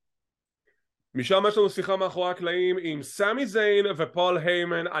ונראה. משם יש לנו שיחה מאחורי הקלעים עם סמי זיין ופול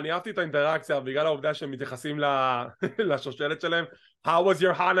היימן. אני אהבתי את האינטראקציה בגלל העובדה שהם מתייחסים לשושלת שלהם. How was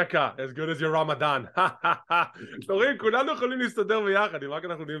your Hanukkah? As good as your Ramadan. תורים, כולנו יכולים להסתדר ביחד, אם רק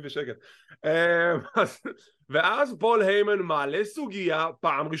אנחנו נהיים בשקט. ואז פול היימן מעלה סוגיה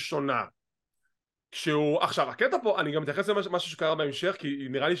פעם ראשונה. כשהוא, עכשיו הקטע פה, אני גם מתייחס למשהו שקרה בהמשך, כי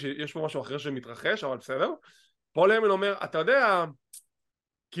נראה לי שיש פה משהו אחר שמתרחש, אבל בסדר. פול היימן אומר, אתה יודע,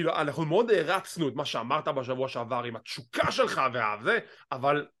 כאילו אנחנו מאוד הרצנו את מה שאמרת בשבוע שעבר עם התשוקה שלך והזה,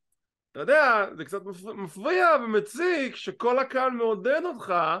 אבל אתה יודע, זה קצת מפריע ומציק שכל הקהל מעודד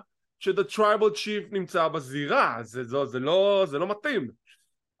אותך ש-The Tribal Chief נמצא בזירה, זה לא מתאים.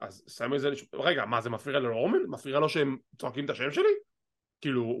 אז סמי זה, רגע, מה זה מפריע לרומן? מפריע לו שהם צועקים את השם שלי?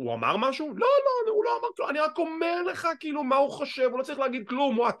 כאילו, הוא אמר משהו? לא, הוא לא אמר כלום, אני רק אומר לך כאילו מה הוא חושב, הוא לא צריך להגיד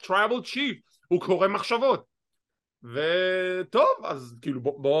כלום, הוא ה-Tribal Chief, הוא קורא מחשבות. וטוב, אז כאילו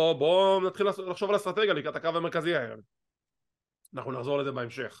בוא נתחיל לחשוב על אסטרטגיה לקראת הקו המרכזי הערב. אנחנו נחזור לזה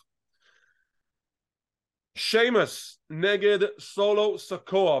בהמשך. שיימוס נגד סולו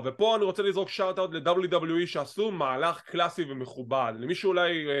סקואה, ופה אני רוצה לזרוק שאוט-אוט ל-WWE שעשו מהלך קלאסי ומכובד. למי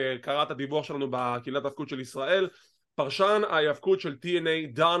שאולי קרא את הדיווח שלנו בקהילת ההפקות של ישראל, פרשן ההפקות של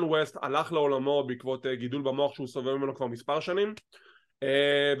TNA דן ווסט הלך לעולמו בעקבות גידול במוח שהוא סובל ממנו כבר מספר שנים,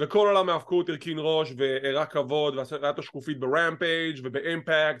 וכל עולם ההפקות הרכין ראש והראה כבוד והיה את השקופית ברמפייג'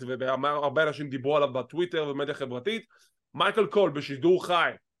 ובאימפקט, והרבה אנשים דיברו עליו בטוויטר ובמדיה חברתית. מייקל קול בשידור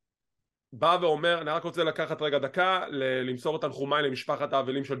חי בא ואומר, אני רק רוצה לקחת רגע דקה למסור את תנחומיי למשפחת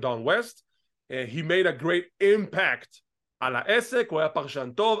האבלים של דן ווסט. He made a great impact על העסק, הוא היה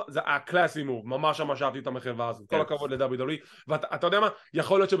פרשן טוב, זה היה קלאסי מוב, ממש אהבתי את המחווה הזאת, כל הכבוד ל-WWE, ואתה יודע מה,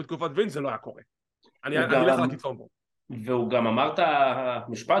 יכול להיות שבתקופת וינס זה לא היה קורה. אני אלך לקיצון פה. והוא גם אמר את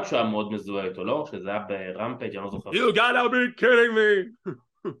המשפט שהוא היה מאוד מזוהה איתו, לא? שזה היה ברמפייג', אני לא זוכר. You gotta be kidding me.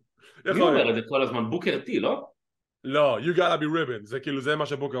 מי אומר את זה כל הזמן? בוקר טי, לא? לא, you gotta be ribbon, זה כאילו זה מה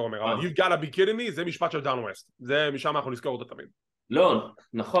שבוקר אומר, אבל you gotta be kidding me זה משפט של דן ווסט, זה משם אנחנו נזכור אותו תמיד. לא,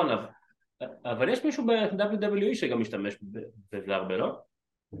 נכון, אבל יש מישהו ב-WWE שגם משתמש בזה הרבה, לא?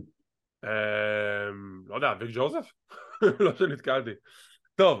 לא יודע, ויק ג'וזף? לא שנתקלתי.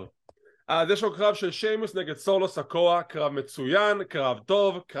 טוב, אז יש לו קרב של שיימוס נגד סולו סקואה, קרב מצוין, קרב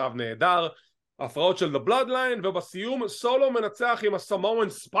טוב, קרב נהדר, הפרעות של The Bloodline, ובסיום סולו מנצח עם הסמואן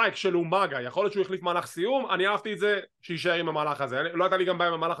ספייק של אומאגה. יכול להיות שהוא החליף מהלך סיום, אני אהבתי את זה שישאר עם המהלך הזה, לא הייתה לי גם בעיה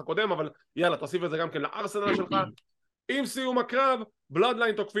עם המהלך הקודם, אבל יאללה תוסיף את זה גם כן לארסנל שלך. עם סיום הקרב,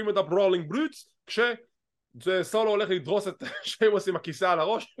 Bloodline תוקפים את הברולינג ברוטס, כשסולו הולך לדרוס את שיימוס עם הכיסא על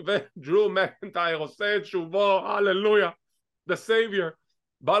הראש, ודרו מקנטייר עושה את שובו, הללויה, The Savior,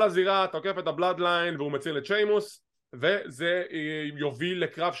 בא לזירה, תוקף את הבלאדליין והוא מציל את שיימוס. וזה יוביל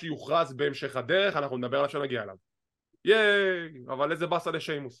לקרב שיוכרז בהמשך הדרך, אנחנו נדבר עליו שנגיע אליו. ייי, אבל איזה באסה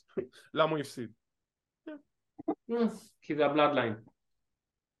לשיימוס. למה הוא הפסיד? כי זה הבלאדליין.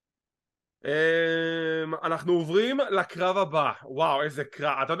 אנחנו עוברים לקרב הבא. וואו, איזה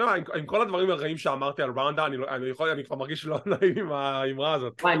קרב. אתה יודע מה, עם כל הדברים הרעים שאמרתי על ראונדה, אני כבר מרגיש לא נעים עם האמרה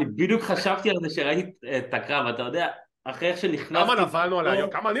הזאת. אני בדיוק חשבתי על זה שראיתי את הקרב, אתה יודע, אחרי איך שנכנסתי... כמה נפלנו עליה?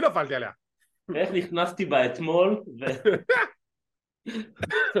 כמה אני נפלתי עליה? איך נכנסתי בה אתמול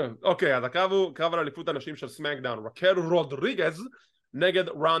אוקיי, אז הקרב הוא קרב על אליפות הנשים של סמאקדאון, רקל רודריגז נגד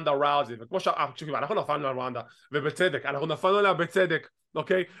רונדה ראוזי, וכמו אנחנו נפלנו על רונדה, ובצדק, אנחנו נפלנו עליה בצדק,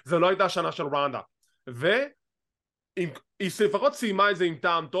 אוקיי? זה לא הייתה השנה של רונדה, והיא לפחות סיימה את זה עם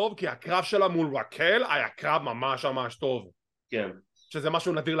טעם טוב, כי הקרב שלה מול רקל היה קרב ממש ממש טוב. כן. שזה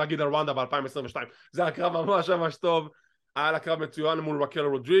משהו נדיר להגיד על רונדה ב-2022, זה היה קרב ממש ממש טוב, היה לה קרב מצוין מול רקל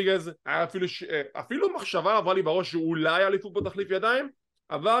רודריגז, היה אפילו מחשבה עברה לי בראש שאולי אליפות בתחליף ידיים,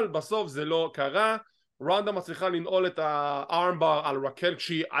 אבל בסוף זה לא קרה. רונדה מצליחה לנעול את הארמבר על רקל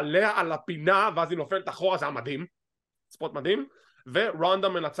כשהיא עליה על הפינה ואז היא נופלת אחורה, זה היה מדהים, ספוט מדהים, ורונדה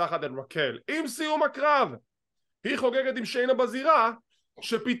מנצחת את רקל. עם סיום הקרב היא חוגגת עם שיינה בזירה,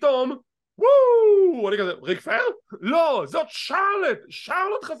 שפתאום וואו, אני כזה, ריק פייר? לא, זאת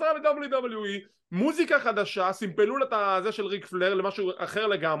שרלוט חזרה ל-WWE, מוזיקה חדשה, סימפלו את זה של ריק פלר למשהו אחר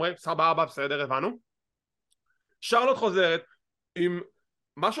לגמרי, סבבה, בסדר, הבנו. שרלוט חוזרת עם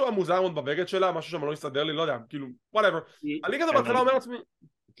משהו המוזר מאוד בבגד שלה, משהו שם לא יסתדר לי, לא יודע, כאילו, whatever. אני כזה בהתחלה אומר לעצמי...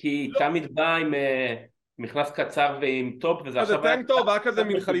 כי היא תמיד באה עם מכנס קצר ועם טופ, וזה עכשיו... זה טנק טופ, היה כזה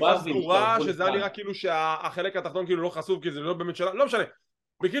מין חליפה סגורה, שזה היה נראה כאילו שהחלק התחתון כאילו לא חשוף, כי זה לא באמת שלה, לא משנה.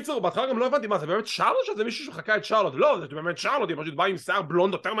 בקיצור, בהתחלה גם לא הבנתי מה, זה באמת שרלוט שזה מישהו שחכה את שרלוט? לא, זה באמת שרלוט, היא פשוט באה עם שיער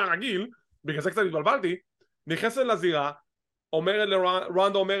בלונד יותר מהרגיל, בגלל זה קצת התבלבלתי, נכנסת לזירה,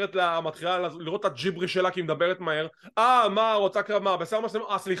 רונדה אומרת לה, מתחילה לראות את הג'יברי שלה כי היא מדברת מהר, מה, רוצה קרב מה, בסדר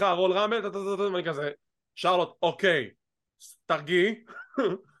מה, סליחה, רול רמל, ואני כזה, שרלוט, אוקיי, תרגיעי,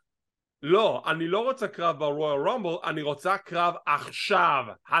 לא, אני לא רוצה קרב ברויאל רומבל, אני רוצה קרב עכשיו,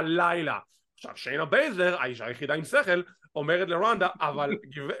 הלילה. עכשיו שיינה בייזלר, האישה היחידה עם שכל, אומרת לרונדה, אבל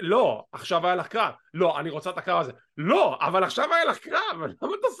לא, עכשיו היה לך קרב, לא, אני רוצה את הקרב הזה, לא, אבל עכשיו היה לך קרב,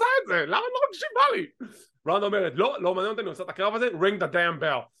 למה את עושה את זה? למה לא מקשיבה לי? רונדה אומרת, לא מעניין אותי, אני רוצה את הקרב הזה, ring the damn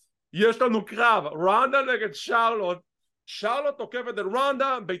bell. יש לנו קרב, רונדה נגד שרלוט, שרלוט תוקפת את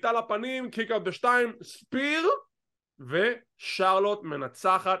רונדה, ביתה לפנים, קיק אאוט בשתיים, ספיר, ושרלוט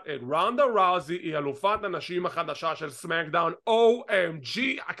מנצחת את רונדה ראוזי, היא אלופת הנשים החדשה של סמאקדאון, OMG,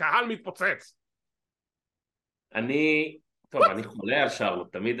 הקהל מתפוצץ. אני חולה על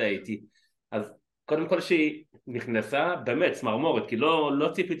שרלוט, תמיד הייתי. אז קודם כל שהיא נכנסה, באמת, צמרמורת, כי לא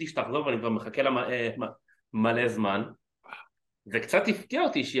ציפיתי שתחזור, ואני כבר מחכה לה מלא זמן. זה קצת הפתיע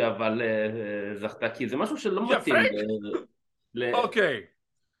אותי שהיא אבל זכתה, כי זה משהו שלא מתאים אוקיי.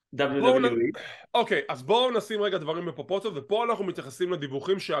 WWE. אוקיי, אז בואו נשים רגע דברים בפרופורציות, ופה אנחנו מתייחסים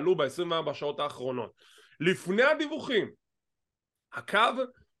לדיווחים שעלו ב-24 שעות האחרונות. לפני הדיווחים, הקו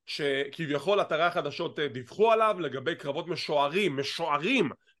שכביכול אתרי החדשות דיווחו עליו לגבי קרבות משוערים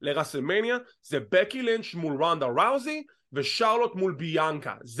לרסלמניה, זה בקי לינץ' מול רונדה ראוזי ושרלוט מול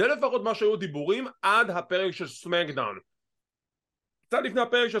ביאנקה. זה לפחות מה שהיו דיבורים עד הפרק של סמאקדאון. קצת לפני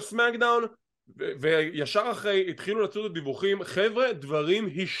הפרק של סמאקדאון וישר אחרי התחילו לצאת הדיווחים, חבר'ה, דברים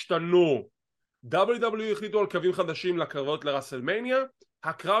השתנו. WWE החליטו על קווים חדשים לקרבות לרסלמניה,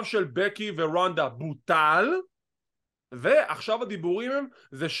 הקרב של בקי ורונדה בוטל, ועכשיו הדיבורים הם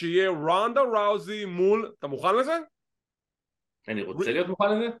זה שיהיה רונדה ראוזי מול, אתה מוכן לזה? אני רוצה להיות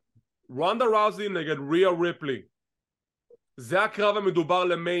מוכן לזה? רונדה ראוזי נגד ריה ריפלי, זה הקרב המדובר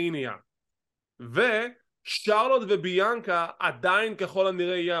למאניה, ושרלוט וביאנקה עדיין ככל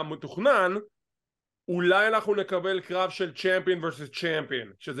הנראה יהיה המתוכנן, אולי אנחנו נקבל קרב של צ'מפיון versus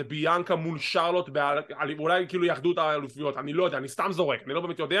צ'מפיון, שזה ביאנקה מול שרלוט, אולי כאילו יחדו את האלופיות, אני לא יודע, אני סתם זורק, אני לא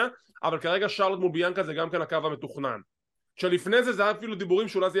באמת יודע, אבל כרגע שרלוט מול ביאנקה זה גם כן הקרב המתוכנן. שלפני זה היה אפילו דיבורים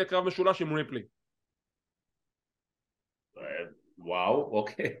שאולי זה יהיה קרב משולש עם ריפלי. וואו,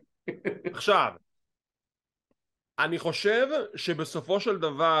 אוקיי. עכשיו, אני חושב שבסופו של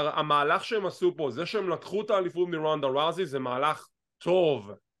דבר המהלך שהם עשו פה, זה שהם לקחו את האליפות מרונדה ראוזי, זה מהלך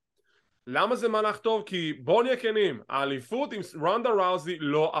טוב. למה זה מהלך טוב? כי בואו נהיה כנים, האליפות עם רונדה ראוזי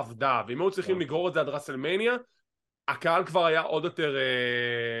לא עבדה, ואם היו צריכים לגרור את זה עד רסלמניה, הקהל כבר היה עוד יותר,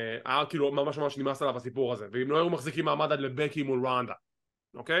 היה כאילו ממש ממש נמאס עליו הסיפור הזה, ואם לא היו מחזיקים מעמד עד לבקי מול רונדה,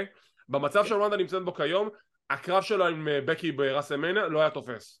 אוקיי? במצב שרונדה נמצאת בו כיום, הקרב שלו עם בקי ברסלמניה לא היה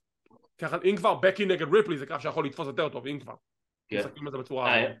תופס. ככה, אם כבר בקי נגד ריפלי זה קרב שיכול לתפוס יותר טוב, אם כבר. מסתכלים על זה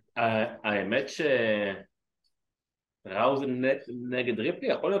בצורה הזאת. האמת שראוזי נגד ריפלי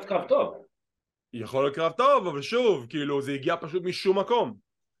יכול להיות קרב טוב. יכול להיות קרב טוב, אבל שוב, כאילו זה הגיע פשוט משום מקום.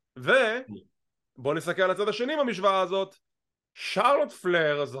 ובוא נסתכל על הצד השני במשוואה הזאת, שרלוט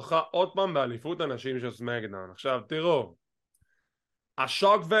פלר זוכה עוד פעם באליפות הנשים של סמקדאון. עכשיו תראו,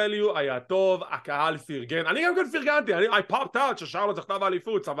 השוק ואליו היה טוב, הקהל פרגן, אני גם כן פרגנתי, I popped out ששרלוט זכתה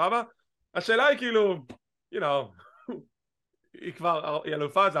באליפות, סבבה? השאלה היא כאילו, you know, היא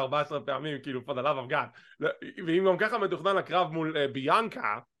אלופה את זה 14 פעמים, כאילו, for the love of God, ואם גם ככה מתוכנן הקרב מול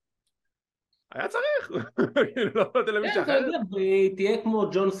ביאנקה, היה צריך, לא יודע למי שאחרת. היא תהיה כמו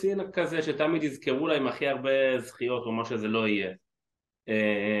ג'ון סינה כזה, שתמיד יזכרו להם הכי הרבה זכיות, או מה שזה לא יהיה.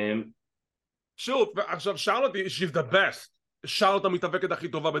 שוב, עכשיו שרלוט, she's the best, שרלוט המתאבקת הכי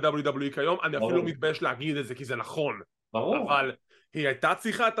טובה ב-WWE כיום, אני אפילו לא מתבייש להגיד את זה, כי זה נכון. ברור. אבל היא הייתה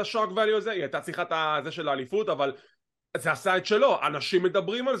צריכה את השוק ואליו הזה, היא הייתה צריכה את זה של האליפות, אבל זה עשה את שלו, אנשים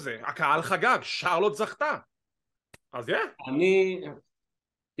מדברים על זה, הקהל חגג, שרלוט זכתה. אז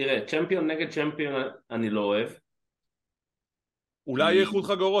תראה, צ'מפיון נגד צ'מפיון אני לא אוהב. אולי יהיה איחוד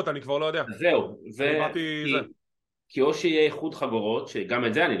חגורות, אני כבר לא יודע. זהו, כי או שיהיה איחוד חגורות, שגם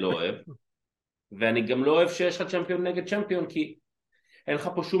את זה אני לא אוהב, ואני גם לא אוהב שיש לך צ'מפיון נגד צ'מפיון, כי אין לך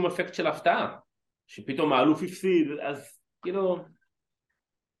פה שום אפקט של הפתעה, שפתאום האלוף הפסיד, אז כאילו...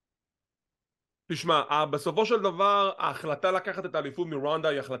 תשמע, בסופו של דבר ההחלטה לקחת את האליפות מרונדה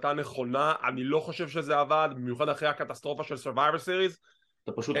היא החלטה נכונה, אני לא חושב שזה עבד, במיוחד אחרי הקטסטרופה של Survivor Series.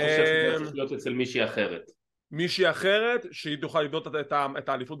 אתה פשוט חושב שזה צריך להיות אצל מישהי אחרת. מישהי אחרת, שהיא תוכל לבנות את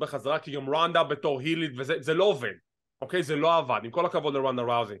האליפות בחזרה, כי גם רונדה בתור הילית, וזה לא עובד, אוקיי? זה לא עבד, עם כל הכבוד לרונדה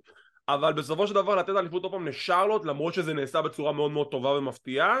ראוזי. אבל בסופו של דבר לתת האליפות עוד פעם לשרלוט, למרות שזה נעשה בצורה מאוד מאוד טובה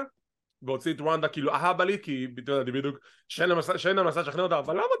ומפתיעה, והוציא את רונדה כאילו אהבלית, כי בדיוק שיינה מנסה לשכנע אותה,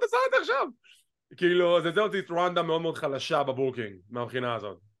 אבל למה אתה עושה את זה עכשיו? כאילו זה הוציא את רונדה מאוד מאוד חלשה בבוקינג מהבחינה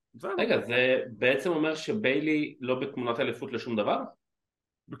הזאת. רגע, זה בעצם אומר שביילי לא בתמונת אליפות לשום דבר?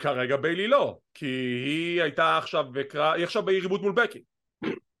 כרגע ביילי לא, כי היא הייתה עכשיו היא עכשיו ביריבות מול בקי,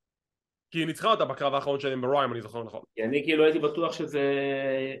 כי היא ניצחה אותה בקרב האחרון שלהם ברוי, אם אני זוכר נכון. כי אני כאילו הייתי בטוח שזה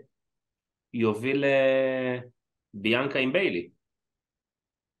יוביל ביאנקה עם ביילי.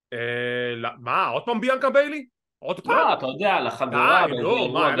 מה, עוד פעם ביאנקה ביילי? עוד פעם? לא, אתה יודע, לחגורה. די, לא,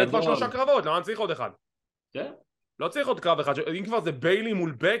 מה, אין כבר 3 קרבות, למה אני צריך עוד אחד? כן? לא צריך עוד קרב אחד, אם כבר זה ביילי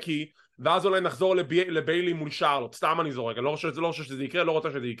מול בקי, ואז אולי נחזור לביילי מול שרלוט, סתם אני זורק, אני לא חושב שזה יקרה, לא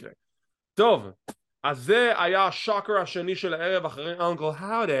רוצה שזה יקרה. טוב, אז זה היה השוקר השני של הערב אחרי אנקל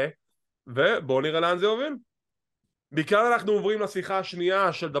האודה, ובואו נראה לאן זה יוביל. בעיקר אנחנו עוברים לשיחה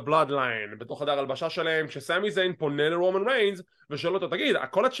השנייה של The Bloodline, בתוך חדר הלבשה שלהם, כשסמי זיין פונה לרומן ריינס, ושואל אותו, תגיד,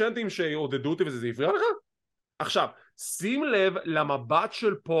 כל הצ'אנטים שעודדו אותי וזה, זה הפריע לך? עכשיו, שים לב למבט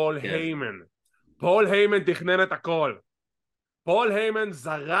של פול היימן. פול היימן תכנן את הכל. פול היימן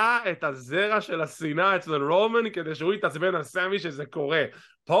זרע את הזרע של השנאה אצל רומן כדי שהוא יתעצבן על סמי שזה קורה.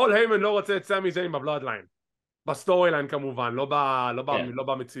 פול היימן לא רוצה את סמי זיין בבלאדליין. בסטורי ליין כמובן, לא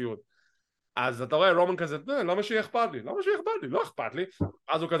במציאות. אז אתה רואה רומן כזה, למה שיהיה אכפת לי? לא אכפת לי.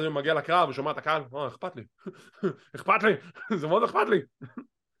 אז הוא כזה מגיע לקרב ושומע את הקהל, אכפת לי. אכפת לי, זה מאוד אכפת לי.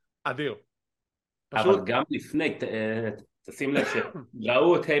 אדיר. אבל גם לפני, תשים לב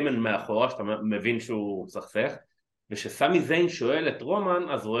שראו את היימן מאחורה, שאתה מבין שהוא סכסך, ושסמי זיין שואל את רומן,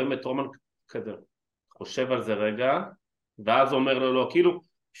 אז רואים את רומן כזה, חושב על זה רגע, ואז הוא אומר לו, לא, כאילו,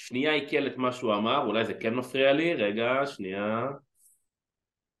 שנייה עיכל את מה שהוא אמר, אולי זה כן מפריע לי, רגע, שנייה.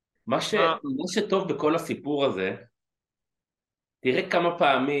 מה שטוב בכל הסיפור הזה, תראה כמה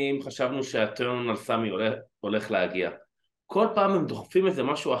פעמים חשבנו שהטרן על סמי הולך להגיע. כל פעם הם דוחפים איזה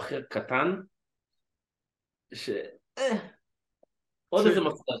משהו אחר קטן, עוד איזה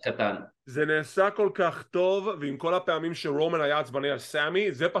מסדר קטן. זה נעשה כל כך טוב, ועם כל הפעמים שרומן היה עצבני על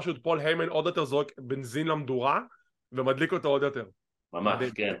סמי, זה פשוט פול היימן עוד יותר זורק בנזין למדורה, ומדליק אותו עוד יותר.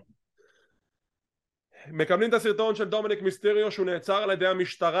 ממש, כן. מקבלים את הסרטון של דומיניק מיסטריו, שהוא נעצר על ידי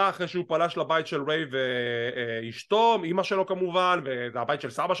המשטרה אחרי שהוא פלש לבית של ריי ואשתו, אמא שלו כמובן, וזה הבית של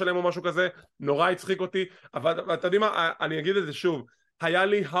סבא שלהם או משהו כזה, נורא הצחיק אותי, אבל אתה יודע מה, אני אגיד את זה שוב, היה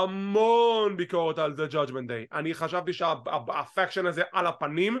לי המון ביקורת על The Judgment Day, אני חשבתי שהאפקשן הזה על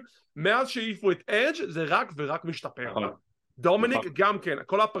הפנים, מאז שהעיפו את אדג' זה רק ורק משתפר. דומיניק גם כן,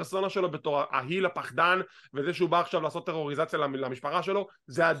 כל הפרסונה שלו בתור ההיל הפחדן, וזה שהוא בא עכשיו לעשות טרוריזציה למשפחה שלו,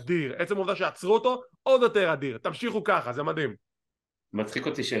 זה אדיר. עצם העובדה שעצרו אותו, עוד יותר אדיר. תמשיכו ככה, זה מדהים. מצחיק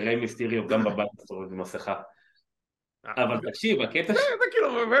אותי שריי מיסטריו גם בבית מסתובב במסכה. אבל תקשיב, הקטע... זה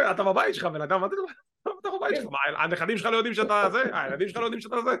כאילו, אתה בבית שלך, בן אדם, אתה בבית שלך, הנכדים שלך לא יודעים שאתה זה, הילדים שלך לא יודעים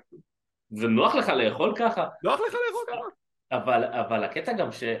שאתה זה. זה נוח לך לאכול ככה? נוח לך לאכול ככה. אבל הקטע גם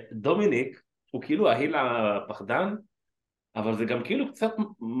שדומיניק, הוא כאילו ההיל הפחדן, אבל זה גם כאילו קצת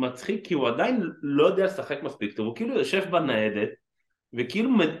מצחיק, כי הוא עדיין לא יודע לשחק מספיק טוב, הוא כאילו יושב בניידת, וכאילו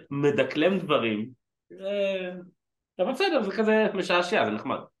מדקלם דברים, אבל בסדר, זה כזה משעשע, זה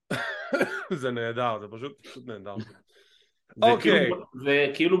נחמד. זה נהדר, זה פשוט נהדר. זה אוקיי.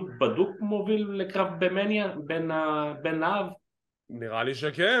 כאילו בדוק מוביל לקרב במניה בין האב. נראה לי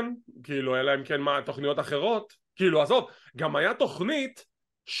שכן, כאילו אלא אם כן מה תוכניות אחרות, כאילו עזוב, גם היה תוכנית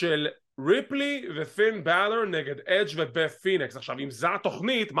של ריפלי ופין בלר נגד אדג' ובף פיניקס. עכשיו אם זה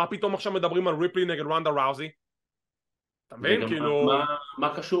התוכנית, מה פתאום עכשיו מדברים על ריפלי נגד רונדה ראוזי? אתה מבין? וגם כאילו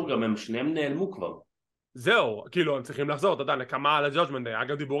מה קשור, גם הם שניהם נעלמו כבר. זהו, כאילו הם צריכים לחזור, אתה יודע, נקמה על הג'אג'מנט דיי.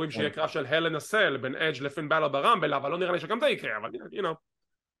 אגב דיבורים שיהיה קרב של הל אין הסל בין אדג' לפין בלר ברמבל, אבל לא נראה לי שגם זה יקרה, אבל you know.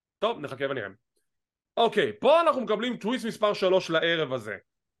 טוב, נחכה ונראה. אוקיי, פה אנחנו מקבלים טוויסט מספר 3 לערב הזה.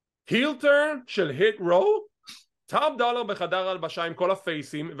 הילטרן של היט רו, טופ דולר בחדר הלבשה עם כל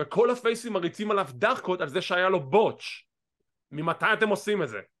הפייסים, וכל הפייסים מריצים עליו דחקות על זה שהיה לו בוטש. ממתי אתם עושים את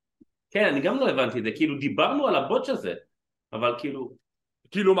זה? כן, אני גם לא הבנתי את זה, כאילו דיברנו על הבוטש הזה, אבל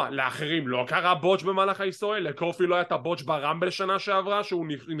כאילו מה, לאחרים לא קרה בוטש במהלך ההיסטוריה? לקורפי לא היה את הבוטש ברמבל שנה שעברה שהוא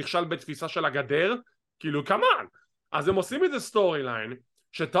נכשל בתפיסה של הגדר? כאילו כמובן. אז הם עושים את זה סטורי ליין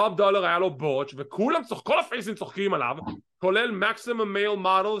שטופ דולר היה לו בוטש וכולם כל הפייסים צוחקים עליו, כולל מקסימום מייל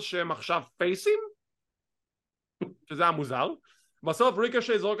מודל שהם עכשיו פייסים, שזה היה מוזר. בסוף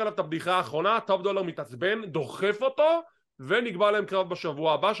ריקושי זורק עליו את הבדיחה האחרונה, טופ דולר מתעצבן, דוחף אותו ונקבע להם קרב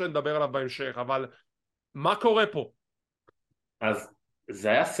בשבוע הבא שנדבר עליו בהמשך. אבל מה קורה פה? אז זה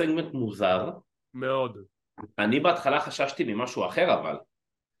היה סגמנט מוזר מאוד. אני בהתחלה חששתי ממשהו אחר, אבל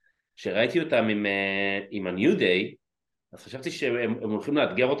כשראיתי אותם עם ה-New Day, אז חשבתי שהם הולכים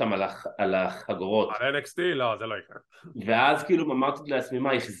לאתגר אותם על החגורות. על NXT? לא, זה לא יקרה. ואז כאילו אמרתי לעצמי,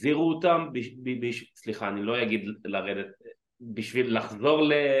 מה, החזירו אותם, סליחה, אני לא אגיד לרדת, בשביל לחזור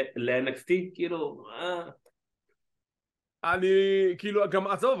ל-NXT, כאילו, אני, כאילו, גם,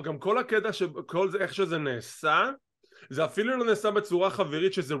 עזוב, גם כל הקטע, כל זה, איך שזה נעשה, זה אפילו לא נעשה בצורה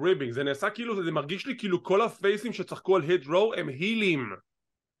חברית שזה ריבינג, זה נעשה כאילו, זה מרגיש לי כאילו כל הפייסים שצחקו על היט רו הם הילים.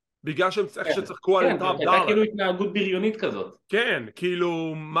 בגלל שהם איך שצחקו על טופ דולר. הייתה כאילו התנהגות בריונית כזאת. כן,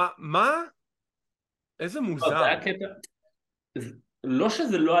 כאילו, מה? איזה מוזר. זה היה קטע, לא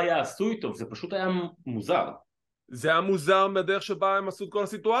שזה לא היה עשוי טוב, זה פשוט היה מוזר. זה היה מוזר בדרך שבה הם עשו את כל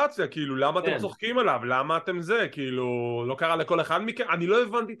הסיטואציה, כאילו, למה אתם צוחקים עליו? למה אתם זה? כאילו, לא קרה לכל אחד מכם? אני לא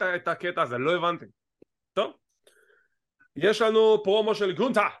הבנתי את הקטע הזה, לא הבנתי. טוב. יש לנו פרומו של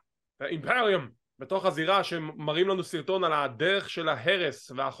גונטה, האימפריום, בתוך הזירה שמראים לנו סרטון על הדרך של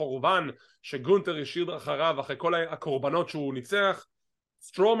ההרס והחורבן שגונטר השאיר אחריו אחרי כל הקורבנות שהוא ניצח.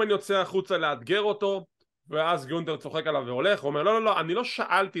 סטרומן יוצא החוצה לאתגר אותו, ואז גונטר צוחק עליו והולך, הוא אומר לא לא לא, אני לא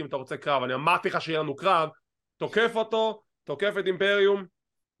שאלתי אם אתה רוצה קרב, אני אמרתי לך שיהיה לנו קרב. תוקף אותו, תוקף את אימפריום,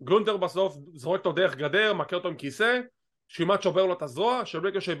 גונטר בסוף זורק אותו דרך גדר, מכה אותו עם כיסא, שימת שובר לו את הזרוע,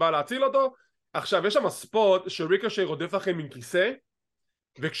 שריקושי בא להציל אותו. עכשיו יש שם ספוט שריקושי רודף לכם עם כיסא,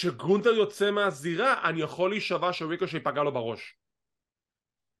 וכשגונטר יוצא מהזירה אני יכול להישבע שריקושי פגע לו בראש.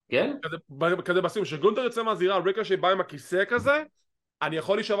 כן? כזה בסיום, שגונטר יוצא מהזירה, ריקושי בא עם הכיסא כזה, אני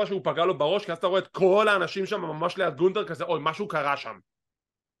יכול להישבע שהוא פגע לו בראש, כי אז אתה רואה את כל האנשים שם ממש ליד גונטר כזה, אוי משהו קרה שם.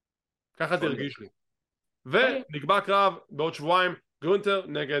 ככה זה הרגיש לי. ונקבע קרב בעוד שבועיים, גונטר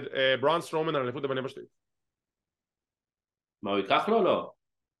נגד ברון סטרומן על אליפות הבנים בשתית. מה, הוא ייקח לו? לא.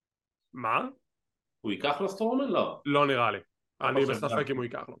 מה? הוא ייקח לו סטרומן? לא. לא נראה לי. אני בספק אם הוא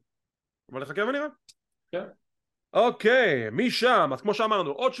ייקח לו. אבל נחכה ונראה. כן. אוקיי, משם, אז כמו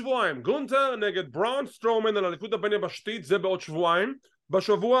שאמרנו, עוד שבועיים, גונטר נגד ברון סטרומן על אליפות הבן יבשתית, זה בעוד שבועיים.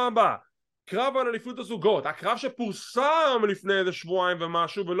 בשבוע הבא, קרב על אליפות הזוגות, הקרב שפורסם לפני איזה שבועיים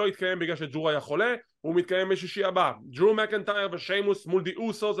ומשהו ולא התקיים בגלל שג'רו היה חולה, הוא מתקיים בשישי הבא. ג'רו מקנטייר ושיימוס מול די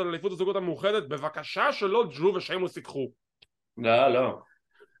אוסוס על אליפות הזוגות המאוחדת, בבקשה שלא ג'רו ושיימוס ייקחו. לא, לא.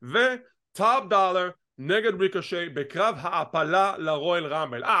 וטופ דולר נגד ריקושי בקרב העפלה לרויאל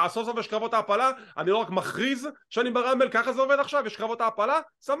רמבל. סוף סוף יש קרבות העפלה, אני לא רק מכריז שאני ברמבל, ככה זה עובד עכשיו, יש קרבות העפלה,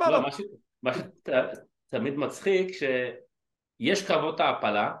 סבבה. לא, מה שתמיד מצחיק שיש קרבות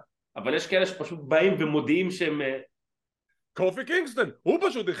העפלה, אבל יש כאלה שפשוט באים ומודיעים שהם... קופי קינגסטון, הוא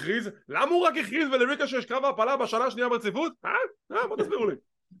פשוט הכריז, למה הוא רק הכריז ולריקושי יש קרב העפלה בשנה השנייה ברציפות? בוא תסבירו לי.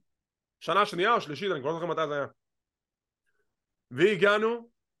 שנה שנייה או שלישית, אני כבר לא זוכר מתי זה היה. והגענו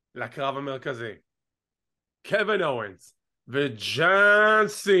לקרב המרכזי. קווין אורנס וג'ון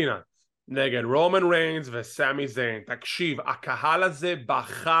סינה נגד רומן ריינס וסמי זיין. תקשיב, הקהל הזה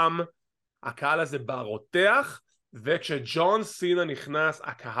בחם, הקהל הזה ברותח, וכשג'ון סינה נכנס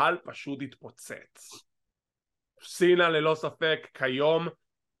הקהל פשוט התפוצץ. סינה ללא ספק כיום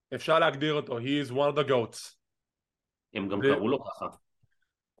אפשר להגדיר אותו, he is one of the goats. הם גם קראו לו ככה.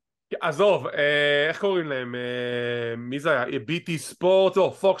 עזוב, איך קוראים להם? מי זה היה? BT ספורט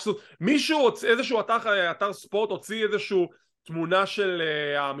או פוקס? מישהו, איזשהו אתר ספורט הוציא איזשהו תמונה של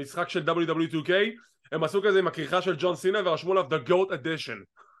המשחק של WWE2K, הם עשו כזה עם הכריכה של ג'ון סינה ורשמו עליו The GOAT Edition.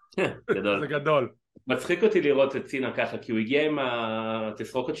 גדול. זה גדול. מצחיק אותי לראות את סינה ככה, כי הוא הגיע עם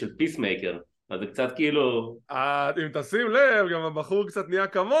התסרוקת של פיסמייקר, אז זה קצת כאילו... אם תשים לב, גם הבחור קצת נהיה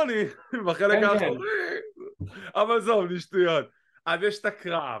כמוני, בחלק האחורי, אבל זו, נשטויות. אז יש את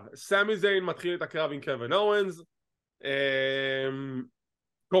הקרב, סמי זיין מתחיל את הקרב עם קווין אורנס,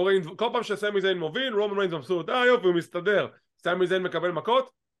 כל פעם שסמי זיין מוביל, רומן ריינס מבסוט, יופי, הוא מסתדר, סמי זיין מקבל מכות,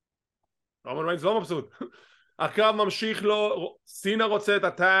 רומן ריינס לא מבסוט. הקרב ממשיך לו, סינה רוצה את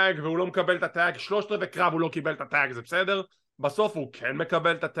הטאג והוא לא מקבל את הטאג, 3/4 קרב הוא לא קיבל את הטאג, זה בסדר? בסוף הוא כן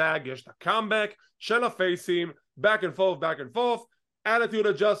מקבל את הטאג, יש את הקאמבק של הפייסים, back and forth, attitude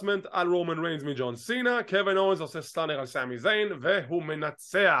adjustment על רומן ריינס מג'ון סינה, קווין אורנס עושה סטאנר על סמי זיין והוא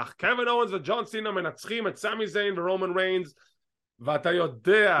מנצח. קווין אורנס וג'ון סינה מנצחים את סמי זיין ורומן ריינס, ואתה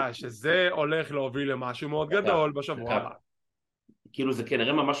יודע שזה הולך להוביל למשהו מאוד גדול בשבוע הבא. כאילו זה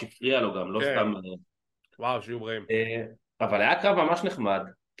כנראה ממש הפריע לו גם, לא סתם... וואו, שיהיו בריאים. אבל היה קרב ממש נחמד,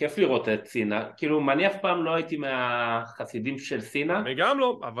 כיף לראות את סינה, כאילו אני אף פעם לא הייתי מהחסידים של סינה. אני גם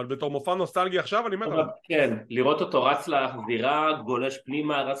לא, אבל בתור מופע נוסטלגי עכשיו אני מת עליו. כן, לראות אותו רץ לחזירה, גולש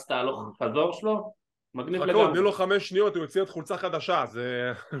פנימה, רץ את ההלוך חזור שלו, מגניב לגמרי. תנו לו 5 שניות, הוא יוציא את חולצה חדשה, אז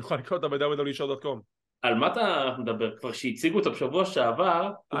אני יכול לקרוא אותה ב-www.show.com. על מה אתה מדבר? כבר שהציגו אותו בשבוע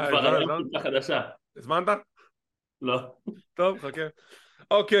שעבר, הוא כבר היה חולצה חדשה. הזמנת? לא. טוב, חכה.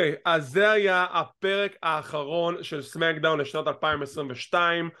 אוקיי, אז זה היה הפרק האחרון של סמקדאון לשנת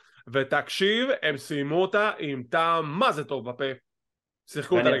 2022, ותקשיב, הם סיימו אותה עם טעם מה זה טוב בפה.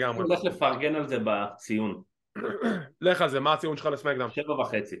 שיחקו אותה לגמרי. ואני הולך לפרגן על זה בציון. לך על זה, מה הציון שלך לסמקדאון?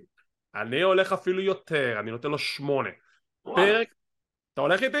 7.5. אני הולך אפילו יותר, אני נותן לו 8. פרק, אתה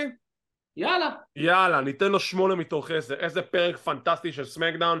הולך איתי? יאללה, ניתן לו 8 מתוך 10. איזה פרק פנטסטי של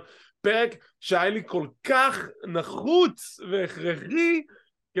סמקדאון, פרק שהיה לי כל כך נחוץ והכרחי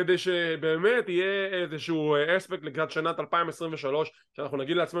כדי שבאמת יהיה איזשהו אספקט לקראת שנת 2023 שאנחנו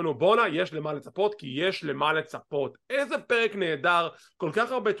נגיד לעצמנו בונה, יש למה לצפות, כי יש למה לצפות. איזה פרק נהדר, כל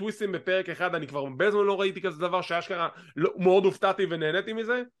כך הרבה טוויסטים בפרק אחד, אני כבר הרבה זמן לא ראיתי כזה דבר שאשכרה מאוד הופתעתי ונהניתי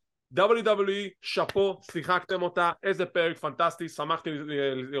מזה. WWE, שפו, שיחקתם אותה, איזה פרק פנטסטי, שמחתי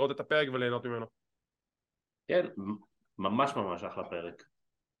לראות את הפרק וליהנות ממנו. כן, ממש ממש אחלה פרק.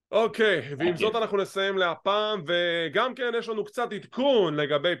 אוקיי, ועם זאת אנחנו נסיים להפעם, וגם כן יש לנו קצת עדכון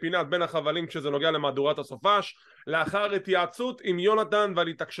לגבי פינת בין החבלים כשזה נוגע למהדורת הסופש, לאחר התייעצות עם יונתן ועל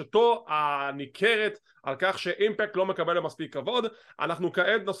התעקשתו הניכרת על כך שאימפקט לא מקבל מספיק כבוד, אנחנו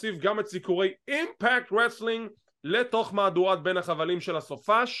כעת נוסיף גם את סיקורי אימפקט רסלינג לתוך מהדורת בין החבלים של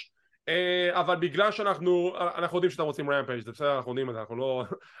הסופש, אבל בגלל שאנחנו יודעים שאתם רוצים רמפייג', זה בסדר, אנחנו יודעים את זה,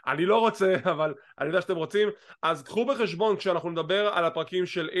 אני לא רוצה, אבל אני יודע שאתם רוצים, אז קחו בחשבון כשאנחנו נדבר על הפרקים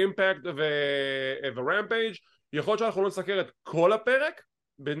של אימפקט ורמפייג', יכול להיות שאנחנו לא נסקר את כל הפרק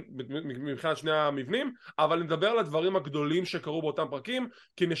מבחינת שני המבנים, אבל נדבר על הדברים הגדולים שקרו באותם פרקים,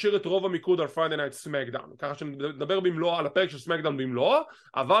 כי נשאיר את רוב המיקוד על Friday Night SmackDown, ככה שנדבר במלוא על הפרק של SmackDown במלואו,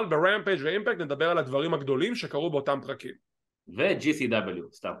 אבל ברמפייג' ואימפקט נדבר על הדברים הגדולים שקרו באותם פרקים.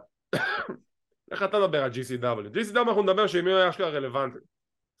 ו-GCW, סתם. איך אתה מדבר על GCW? GCW אנחנו נדבר שאם יהיה אשכרה רלוונטי.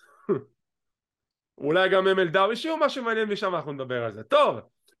 אולי גם MLW, שיהיו משהו מעניין משם אנחנו נדבר על זה. טוב,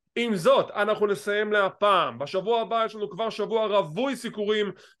 עם זאת אנחנו נסיים להפעם. בשבוע הבא יש לנו כבר שבוע רווי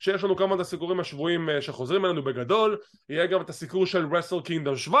סיקורים, שיש לנו כמה את הסיקורים השבועים שחוזרים אלינו בגדול. יהיה גם את הסיקור של Wrestle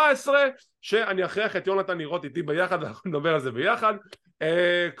Kingdom 17, שאני אכריח את יונתן לראות איתי ביחד, אנחנו נדבר על זה ביחד.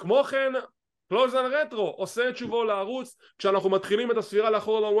 כמו כן, קלוז אנד רטרו עושה את שובו לערוץ. כשאנחנו מתחילים את הספירה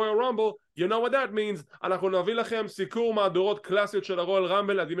לאחור לרויאל רמבל, you know what that means, אנחנו נביא לכם סיקור מהדורות קלאסיות של הרויאל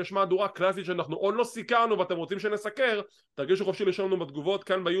רמבל. אז אם יש מהדורה קלאסית שאנחנו עוד לא סיקרנו ואתם רוצים שנסקר, תרגישו חופשי לשאול לנו בתגובות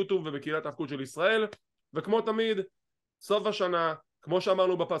כאן ביוטיוב ובקהילת ההפקות של ישראל. וכמו תמיד, סוף השנה, כמו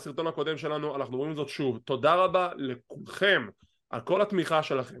שאמרנו בסרטון הקודם שלנו, אנחנו רואים זאת שוב, תודה רבה לכולכם על כל התמיכה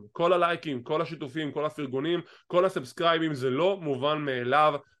שלכם, כל הלייקים, כל השיתופים, כל הפרגונים, כל הסאבסקרייבים, זה לא מובן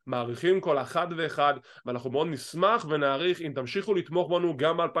מאליו, מעריכים כל אחד ואחד, ואנחנו מאוד נשמח ונעריך אם תמשיכו לתמוך בנו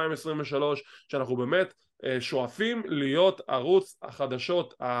גם ב-2023, שאנחנו באמת שואפים להיות ערוץ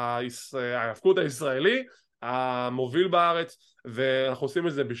החדשות, ההפקות הישראלי, המוביל בארץ, ואנחנו עושים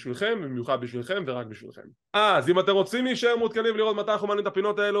את זה בשבילכם, במיוחד בשבילכם ורק בשבילכם. אז אם אתם רוצים להישאר מעודכנים ולראות מתי אנחנו מעלים את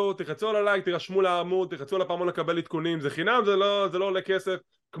הפינות האלו, תחצו על הלייק, תירשמו לעמוד, תחצו על הפעמון לקבל עדכונים, זה חינם, זה לא עולה כסף.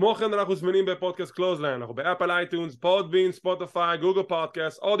 כמו כן אנחנו זמינים בפודקאסט קלוזליין, אנחנו באפל אייטיונס, פודבין, ספוטיפיי, גוגל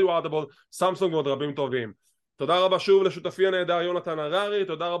פודקאסט, אודיו אודיבל, סמסונג ועוד רבים טובים. תודה רבה שוב לשותפי הנהדר יונתן הררי,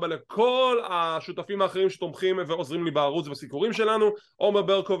 תודה רבה לכל השותפים האחרים שתומכים ועוזרים לי בערוץ בסיקורים שלנו, עומר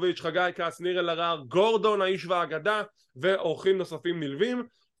ברקוביץ', חגי קאס, ניר אלהרר, גורדון האיש והאגדה ואורחים נוספים נלווים.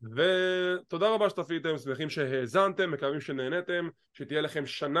 ותודה רבה שצפיתם, שמחים שהאזנתם, מקווים שנהנתם, שתהיה לכם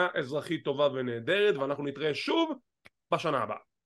שנה אזרחית טובה ונהדרת, ואנחנו נתראה שוב בשנה הבאה.